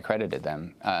 and I credited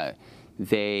them.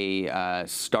 They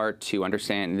start to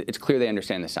understand. It's clear they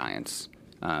understand the science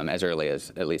as early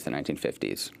as at least the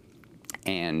 1950s,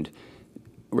 and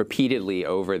repeatedly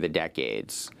over the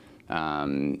decades,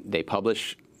 they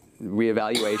publish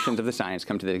reevaluations of the science,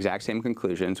 come to the exact same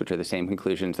conclusions, which are the same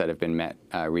conclusions that have been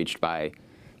reached by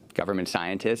government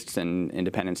scientists and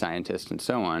independent scientists and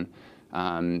so on,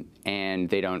 and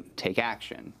they don't take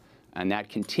action. And that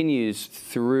continues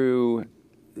through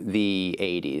the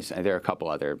 80s. There are a couple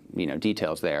other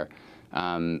details there.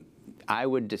 I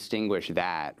would distinguish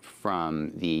that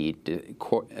from the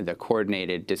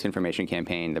coordinated disinformation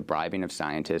campaign, the bribing of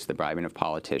scientists, the bribing of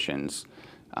politicians,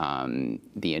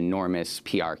 the enormous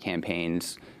PR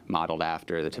campaigns modeled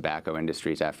after the tobacco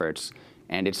industry's efforts.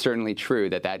 And it's certainly true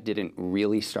that that didn't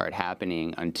really start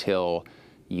happening until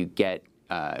you get,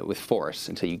 with force,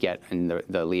 until you get in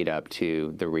the lead up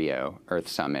to the Rio Earth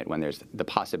Summit, when there's the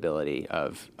possibility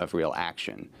of real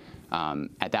action.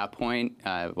 At that point,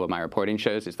 what my reporting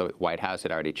shows is the White House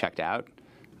had already checked out,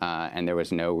 and there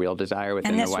was no real desire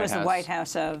within the White House. And this was the White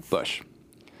House of? Bush.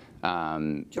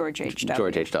 George H.W.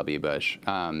 George H.W. Bush.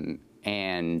 So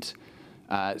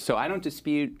I don't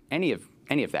dispute any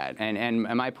of that. And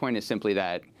my point is simply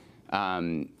that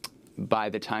by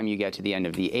the time you get to the end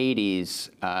of the 80s,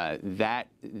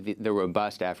 the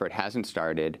robust effort hasn't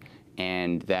started,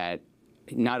 and that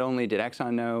not only did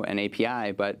Exxon know and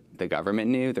API, but the government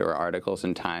knew. There were articles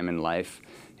in Time and Life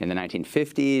in the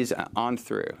 1950s on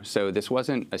through. So this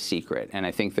wasn't a secret. And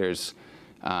I think there's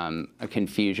a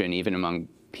confusion even among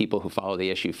people who follow the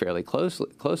issue fairly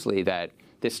closely that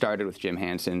this started with Jim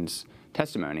Hanson's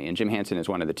testimony. And Jim Hanson is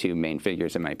one of the two main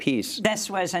figures in my piece. This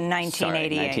was in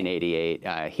 1988.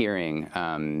 1988 hearing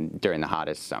during the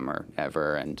hottest summer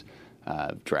ever, and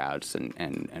droughts and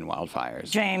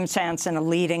wildfires. James Hansen, a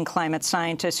leading climate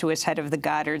scientist who is head of the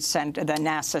Goddard Center, the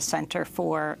NASA Center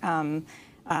for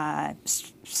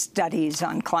Studies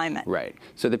on Climate. Right.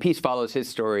 So the piece follows his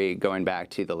story going back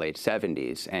to the late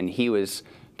 70s, and he was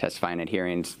testifying at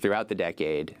hearings throughout the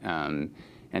decade.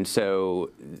 And so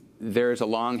there's a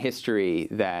long history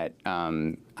that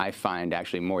I find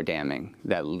actually more damning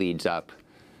that leads up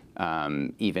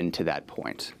even to that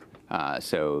point.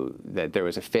 So that there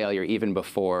was a failure even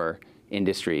before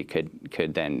industry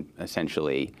could then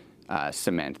essentially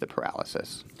cement the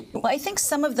paralysis. Well, I think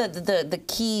some of the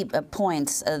key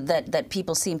points that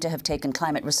people seem to have taken,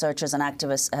 climate researchers and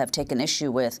activists have taken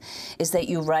issue with, is that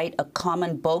you write a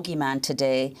common bogeyman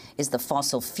today is the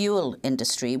fossil fuel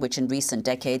industry, which in recent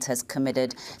decades has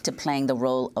committed to playing the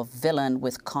role of villain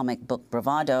with comic book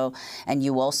bravado. And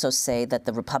you also say that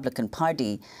the Republican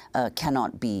Party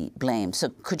cannot be blamed. So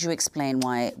could you explain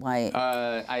why?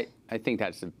 I think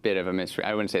that's a bit of a mystery.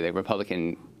 I wouldn't say the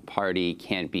Republican Party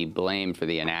can't be blamed for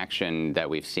the inaction that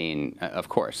we've seen, of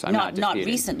course. I'm not disputing. Not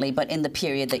recently, but in the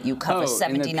period that you cover,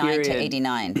 79 to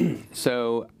 89.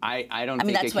 So I don't think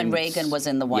mean, that's when Reagan was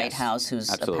in the White Yes, House, who's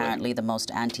absolutely. apparently the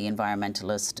most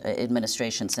anti-environmentalist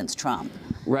administration since Trump.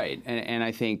 Right, and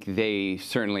I think they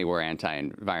certainly were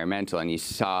anti-environmental, and you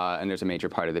saw, and there's a major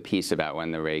part of the piece about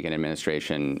when the Reagan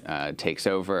administration takes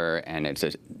over, and it's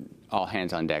a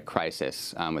all-hands-on-deck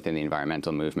crisis within the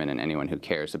environmental movement and anyone who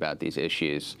cares about these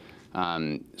issues.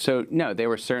 So no, they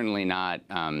were certainly not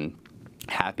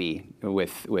happy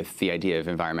with the idea of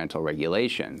environmental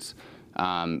regulations.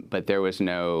 but there was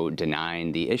no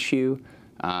denying the issue.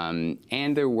 And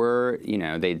there were,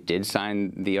 they did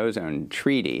sign the ozone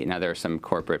treaty. Now, there are some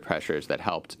corporate pressures that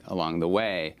helped along the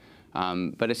way.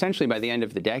 But essentially, by the end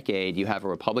of the decade, you have a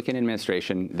Republican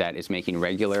administration that is making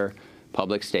regular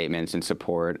public statements in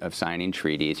support of signing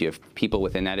treaties. You have people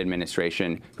within that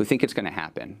administration who think it's going to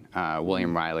happen.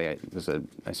 William Riley,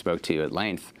 I spoke to at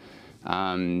length.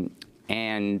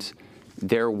 And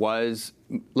there was,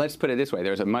 let's put it this way,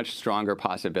 there's a much stronger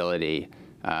possibility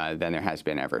than there has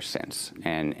been ever since.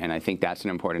 And I think that's an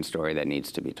important story that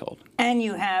needs to be told. And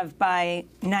you have, by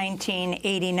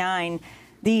 1989,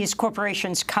 these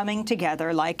corporations coming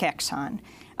together, like Exxon,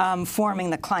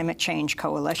 forming the Climate Change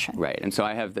Coalition. Right. And so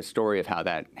I have the story of how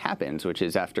that happens, which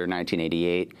is after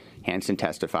 1988, Hansen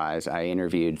testifies. I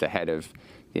interviewed the head of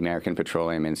the American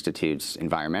Petroleum Institute's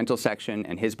environmental section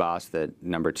and his boss, the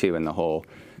 #2 in the whole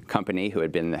company, who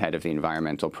had been the head of the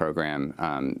environmental program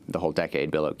the whole decade,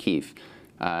 Bill O'Keefe.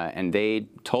 And they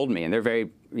told me, and they're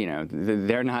very,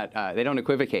 they're not, they don't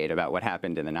equivocate about what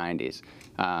happened in the 90s,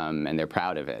 and they're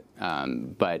proud of it.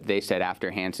 But they said after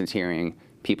Hansen's hearing,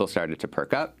 people started to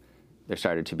perk up. There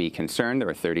started to be concern. There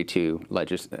were 32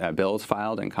 bills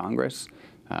filed in Congress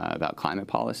about climate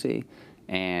policy.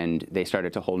 And they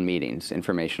started to hold meetings,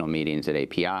 informational meetings at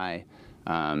API.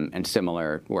 And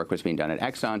similar work was being done at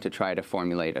Exxon to try to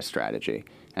formulate a strategy.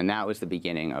 And that was the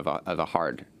beginning of a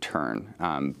hard turn.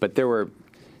 But there were,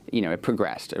 it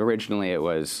progressed. Originally, it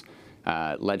was,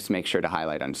 let's make sure to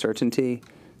highlight uncertainty.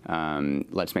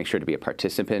 Let's make sure to be a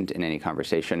participant in any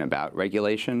conversation about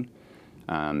regulation.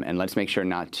 And let's make sure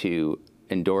not to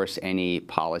endorse any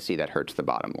policy that hurts the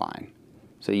bottom line.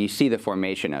 So you see the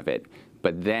formation of it,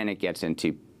 but then it gets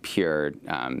into pure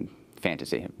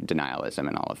fantasy, denialism,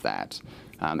 and all of that.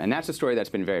 And that's a story that's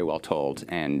been very well told,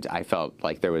 and I felt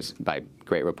like there was, by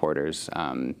great reporters,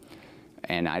 and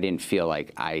I didn't feel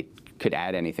like I could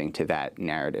add anything to that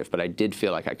narrative, but I did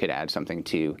feel like I could add something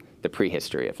to the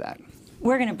prehistory of that.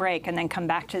 We're going to break and then come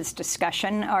back to this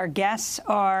discussion. Our guests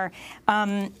are,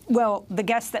 well, the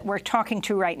guest that we're talking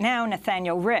to right now,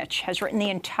 Nathaniel Rich, has written the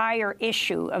entire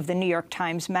issue of the New York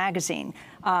Times Magazine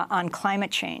on climate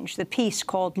change, the piece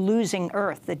called Losing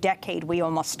Earth, the Decade We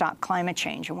Almost Stopped Climate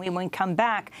Change. And when we come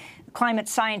back, climate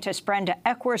scientist Brenda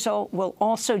Eckwurzel will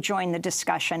also join the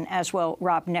discussion, as will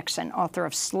Rob Nixon, author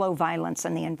of Slow Violence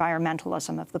and the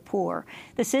Environmentalism of the Poor.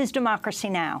 This is Democracy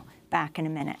Now! Back in a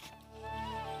minute.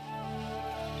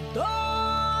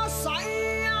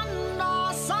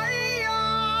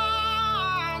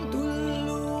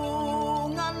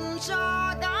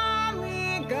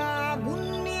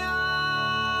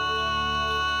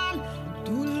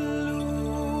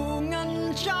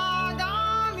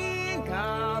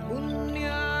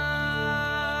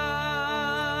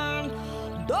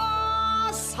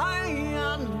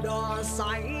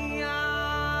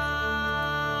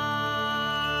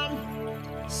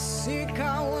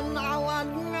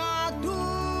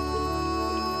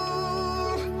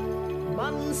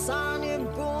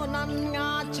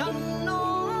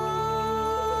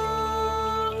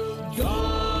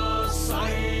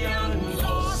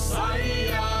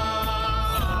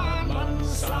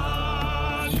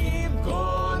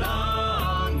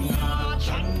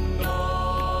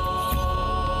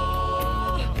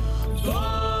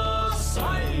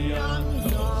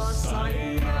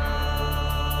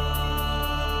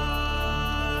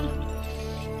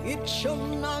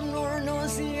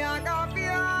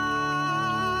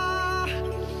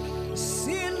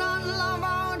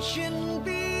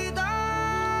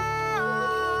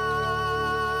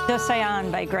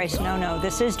 Sayan by Grace Nono.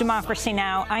 This is Democracy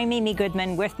Now! I'm Amy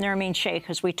Goodman with Nermeen Sheikh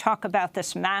as we talk about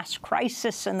this mass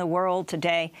crisis in the world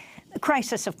today, the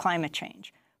crisis of climate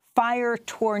change. Fire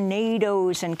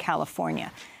tornadoes in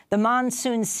California. The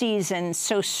monsoon season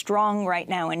so strong right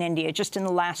now in India. Just in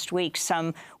the last week,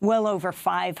 some well over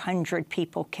 500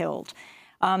 people killed.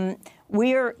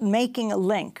 We're making a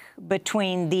link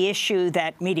between the issue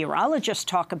that meteorologists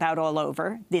talk about all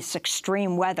over, this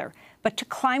extreme weather, but to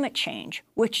climate change,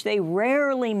 which they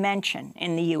rarely mention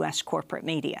in the U.S. corporate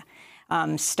media.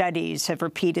 Studies have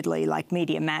repeatedly, like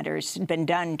Media Matters, been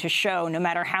done to show no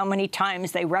matter how many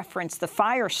times they reference the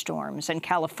firestorms in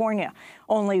California,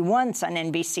 only once on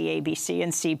NBC, ABC,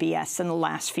 and CBS in the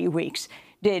last few weeks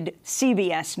did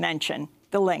CBS mention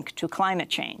the link to climate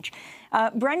change.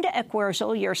 Brenda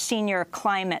Eckwurzel, you're senior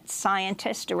climate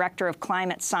scientist, director of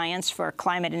climate science for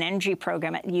Climate and Energy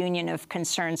Program at the Union of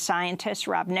Concerned Scientists.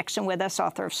 Rob Nixon with us,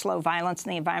 author of Slow Violence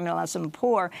and the Environmentalism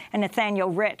Poor, and Nathaniel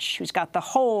Rich, who's got the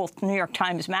whole New York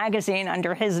Times Magazine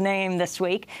under his name this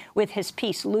week with his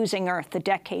piece, Losing Earth, the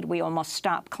Decade We Almost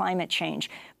Stopped Climate Change.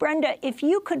 Brenda, if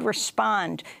you could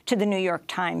respond to the New York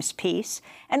Times piece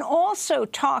and also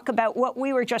talk about what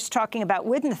we were just talking about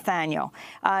with Nathaniel,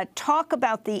 talk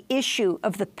about the issue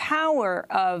of the power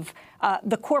of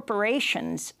the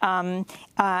corporations,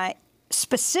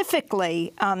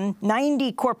 specifically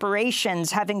 90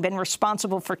 corporations having been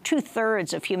responsible for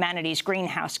 2/3 of humanity's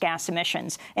greenhouse gas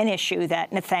emissions, an issue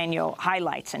that Nathaniel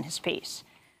highlights in his piece.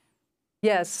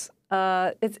 Yes.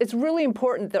 It's really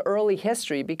important, the early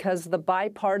history, because the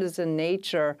bipartisan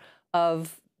nature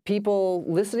of people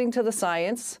listening to the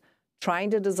science,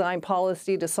 trying to design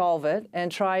policy to solve it,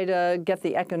 and try to get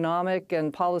the economic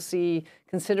and policy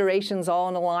considerations all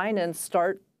in a line and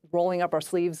start rolling up our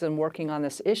sleeves and working on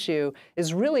this issue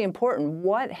is really important.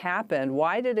 What happened?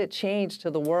 Why did it change to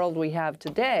the world we have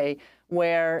today,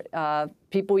 where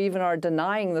people even are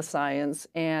denying the science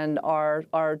and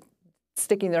are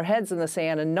sticking their heads in the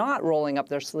sand and not rolling up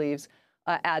their sleeves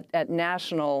at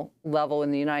national level in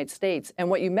the United States? And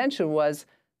what you mentioned was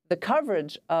the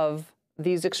coverage of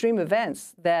these extreme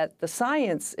events, that the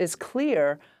science is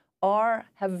clear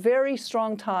have very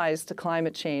strong ties to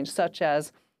climate change, such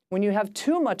as when you have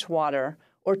too much water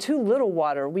or too little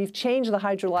water, we've changed the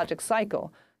hydrologic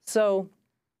cycle. So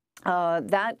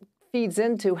that feeds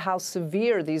into how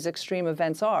severe these extreme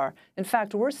events are. In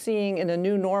fact, we're seeing in a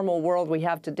new normal world we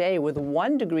have today with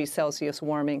 1 degree Celsius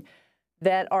warming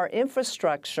that our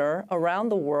infrastructure around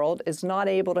the world is not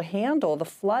able to handle the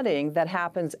flooding that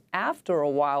happens after a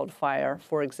wildfire,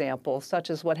 for example, such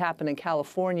as what happened in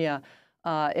California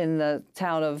in the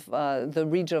town of the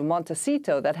region of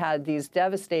Montecito that had these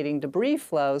devastating debris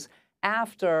flows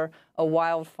after a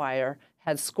wildfire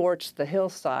had scorched the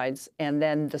hillsides, and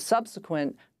then the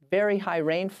subsequent very high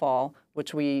rainfall,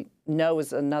 which we know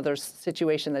is another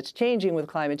situation that's changing with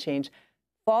climate change,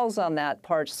 falls on that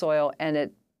parched soil, and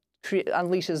it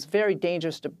unleashes very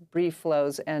dangerous debris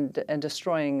flows and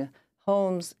destroying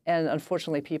homes, and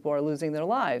unfortunately people are losing their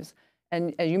lives.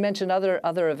 And you mentioned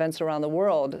other events around the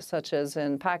world, such as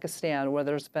in Pakistan, where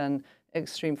there's been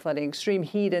extreme flooding, extreme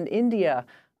heat in India,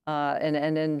 and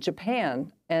in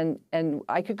Japan, and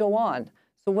I could go on.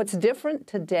 So what's different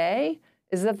today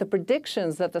is that the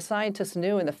predictions that the scientists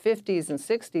knew in the 50s and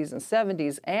 60s and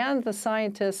 70s, and the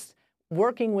scientists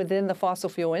working within the fossil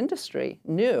fuel industry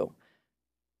knew.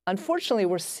 Unfortunately,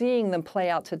 we're seeing them play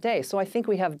out today. So I think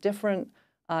we have different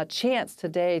chance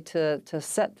today to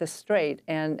set this straight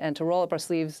and to roll up our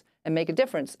sleeves and make a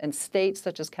difference. And states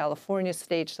such as California,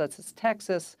 states such as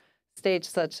Texas, states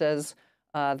such as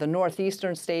the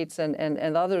northeastern states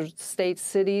and other states,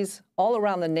 cities all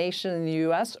around the nation in the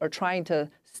U.S. are trying to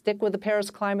stick with the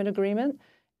Paris Climate Agreement.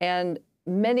 And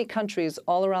many countries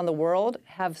all around the world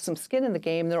have some skin in the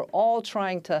game. They're all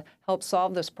trying to help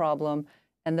solve this problem.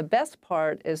 And the best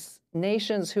part is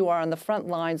nations who are on the front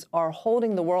lines are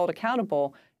holding the world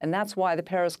accountable. And that's why the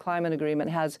Paris Climate Agreement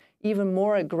has even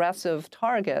more aggressive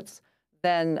targets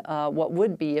than what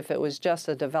would be if it was just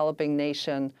a developing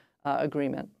nation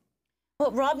agreement.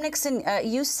 Well, Rob Nixon,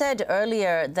 you said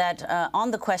earlier that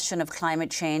on the question of climate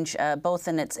change, both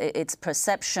in its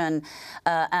perception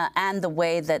and the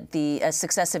way that the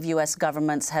successive U.S.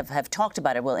 governments have talked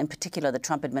about it, well, in particular the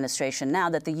Trump administration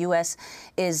now, that the U.S.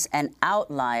 is an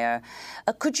outlier.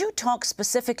 Could you talk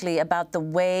specifically about the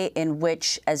way in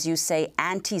which, as you say,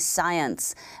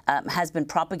 anti-science has been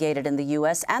propagated in the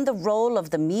U.S. and the role of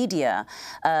the media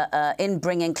in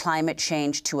bringing climate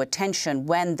change to attention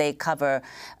when they cover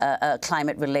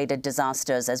climate-related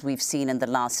disasters, as we've seen in the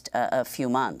last few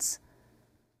months?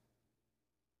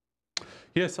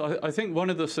 Yes, I think one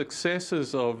of the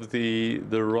successes of the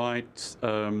right's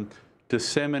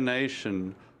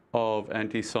dissemination of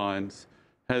anti-science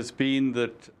has been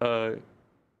that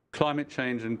climate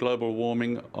change and global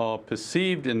warming are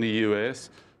perceived in the US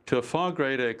to a far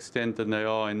greater extent than they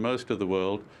are in most of the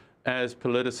world as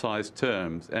politicized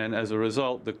terms. And as a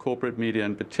result, the corporate media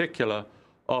in particular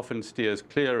often steers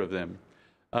clear of them.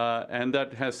 And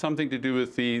that has something to do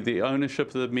with the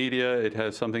ownership of the media. It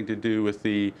has something to do with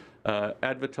the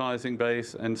advertising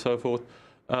base and so forth.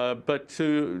 But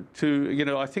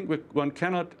I think one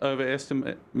cannot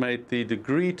overestimate the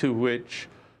degree to which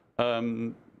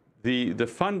the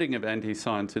funding of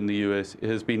anti-science in the US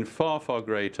has been far, far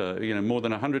greater, more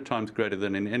than 100 times greater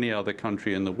than in any other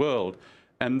country in the world.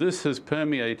 And this has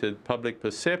permeated public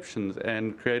perceptions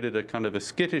and created a kind of a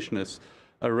skittishness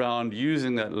around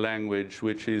using that language,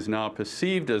 which is now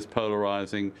perceived as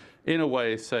polarizing, in a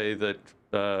way, say that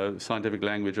scientific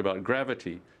language about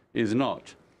gravity is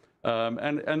not.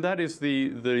 And that is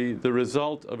the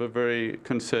result of a very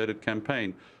concerted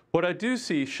campaign. What I do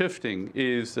see shifting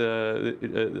is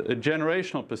a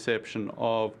generational perception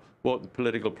of what the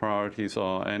political priorities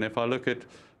are. And if I look at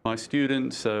my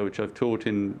students, which I've taught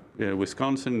in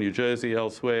Wisconsin, New Jersey,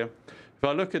 elsewhere, if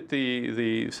I look at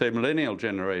the say, millennial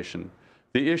generation,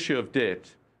 the issue of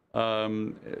debt,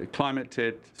 climate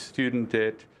debt, student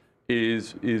debt,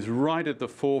 is right at the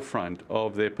forefront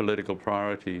of their political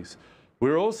priorities.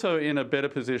 We're also in a better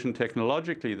position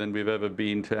technologically than we've ever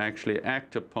been to actually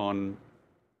act upon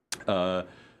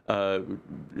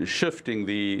shifting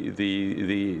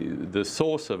the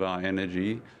source of our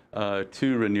energy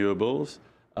to renewables,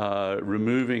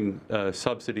 removing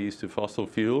subsidies to fossil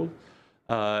fuel,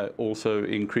 also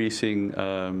increasing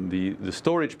the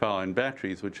storage power in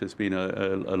batteries, which has been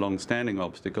a long-standing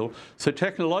obstacle. So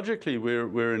technologically,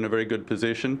 we're in a very good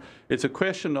position. It's a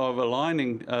question of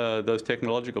aligning those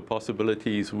technological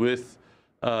possibilities with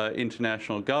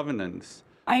international governance.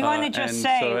 I want to just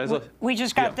say, we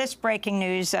just got this breaking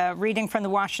news, reading from the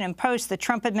Washington Post. The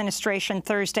Trump administration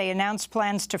Thursday announced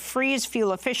plans to freeze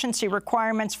fuel efficiency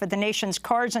requirements for the nation's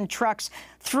cars and trucks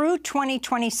through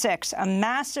 2026, a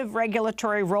massive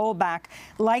regulatory rollback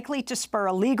likely to spur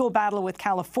a legal battle with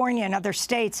California and other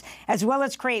states, as well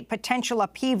as create potential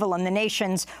upheaval in the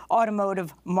nation's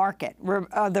automotive market.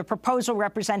 The proposal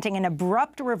representing an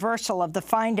abrupt reversal of the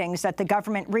findings that the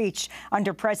government reached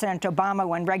under President Obama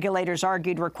when regulators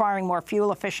argued requiring more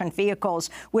fuel-efficient vehicles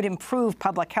would improve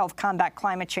public health, combat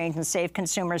climate change, and save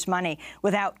consumers money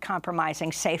without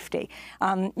compromising safety.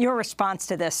 Your response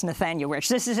to this, Nathaniel Rich?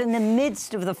 This is in the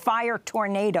midst of the fire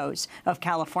tornadoes of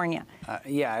California.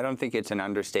 Yeah, I don't think it's an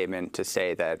understatement to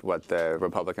say that what the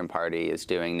Republican Party is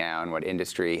doing now and what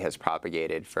industry has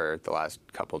propagated for the last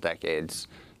couple decades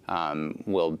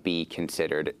will be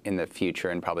considered in the future,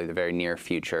 and probably the very near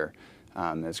future,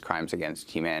 as crimes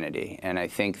against humanity. And I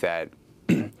think that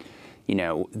you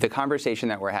know, the conversation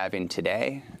that we're having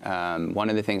today, one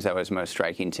of the things that was most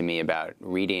striking to me about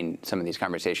reading some of these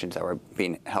conversations that were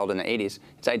being held in the 80s,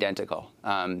 it's identical.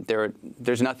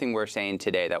 There's nothing we're saying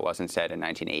today that wasn't said in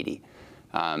 1980,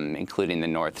 including the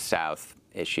North-South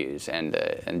issues and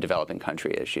developing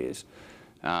country issues.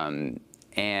 And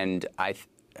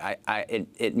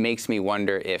it makes me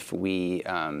wonder if we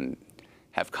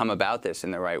have come about this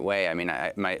in the right way. I mean,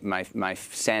 my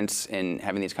sense in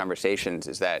having these conversations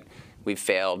is that we've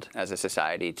failed as a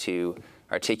society to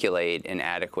articulate an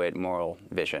adequate moral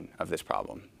vision of this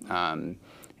problem. And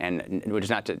which is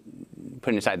not to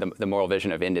put aside the moral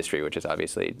vision of industry, which is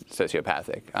obviously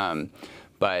sociopathic.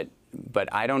 But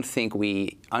I don't think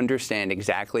we understand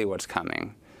exactly what's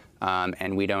coming,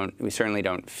 and we certainly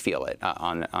don't feel it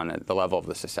on the level of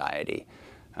the society.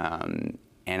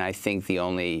 And I think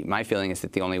my feeling is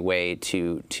that the only way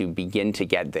to begin to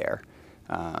get there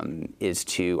is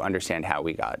to understand how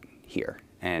we got here,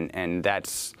 and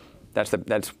that's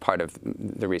part of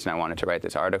the reason I wanted to write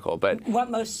this article. But what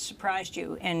most surprised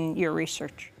you in your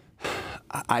research?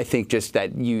 I think just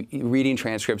that reading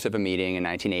transcripts of a meeting in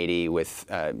 1980 with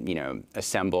you know,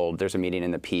 assembled. There's a meeting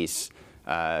in the piece,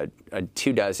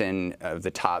 24 of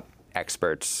the top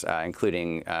experts,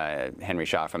 including Henry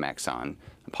Shaw from Exxon,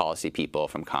 policy people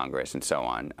from Congress, and so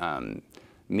on,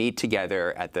 meet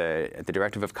together at the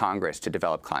directive of Congress to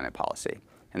develop climate policy.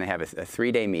 And they have a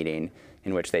 3-day meeting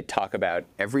in which they talk about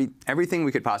everything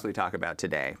we could possibly talk about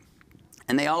today.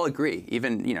 And they all agree.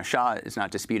 Even, you know, Shaw is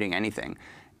not disputing anything.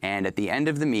 And at the end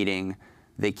of the meeting,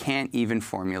 they can't even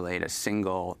formulate a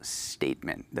single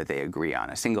statement that they agree on,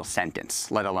 a single sentence,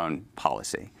 let alone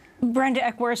policy. Brenda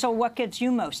Eck-Wurzel, what gives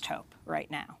you most hope right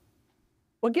now?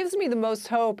 What gives me the most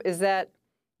hope is that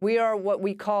we are what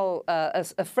we call,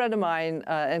 a friend of mine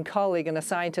and colleague and a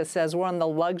scientist says, we're on the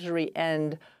luxury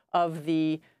end of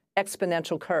the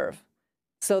exponential curve.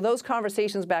 So those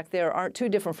conversations back there aren't too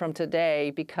different from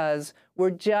today, because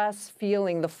we're just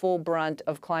feeling the full brunt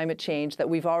of climate change that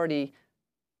we've already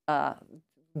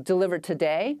delivered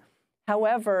today.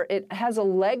 However, it has a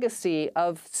legacy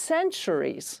of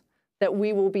centuries that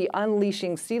we will be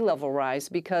unleashing sea level rise,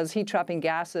 because heat-trapping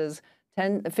gases,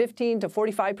 15 to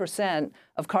 45%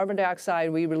 of carbon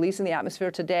dioxide we release in the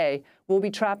atmosphere today will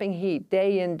be trapping heat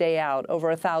day in, day out over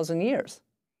 1,000 years.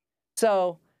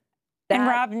 So that and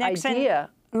Rob Nixon, idea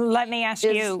let me ask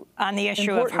you on the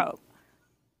issue of hope.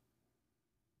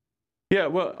 Yeah,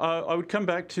 well, I would come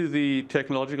back to the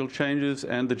technological changes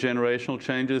and the generational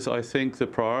changes. I think the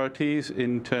priorities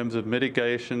in terms of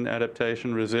mitigation,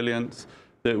 adaptation, resilience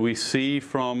that we see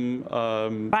from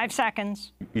 5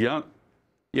 seconds. Younger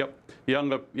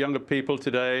people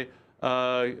today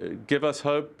give us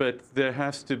hope, but there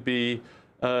has to be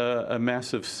a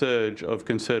massive surge of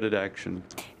concerted action.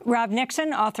 Rob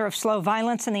Nixon, author of Slow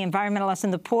Violence and the Environmentalists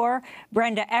and the Poor,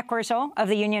 Brenda Eckersall of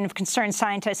the Union of Concerned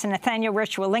Scientists, and Nathaniel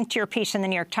Rich will link to your piece in the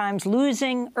New York Times,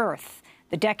 Losing Earth,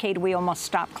 the decade we almost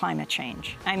stopped climate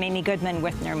change. I'm Amy Goodman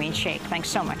with Nermeen Sheikh. Thanks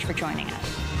so much for joining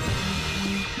us.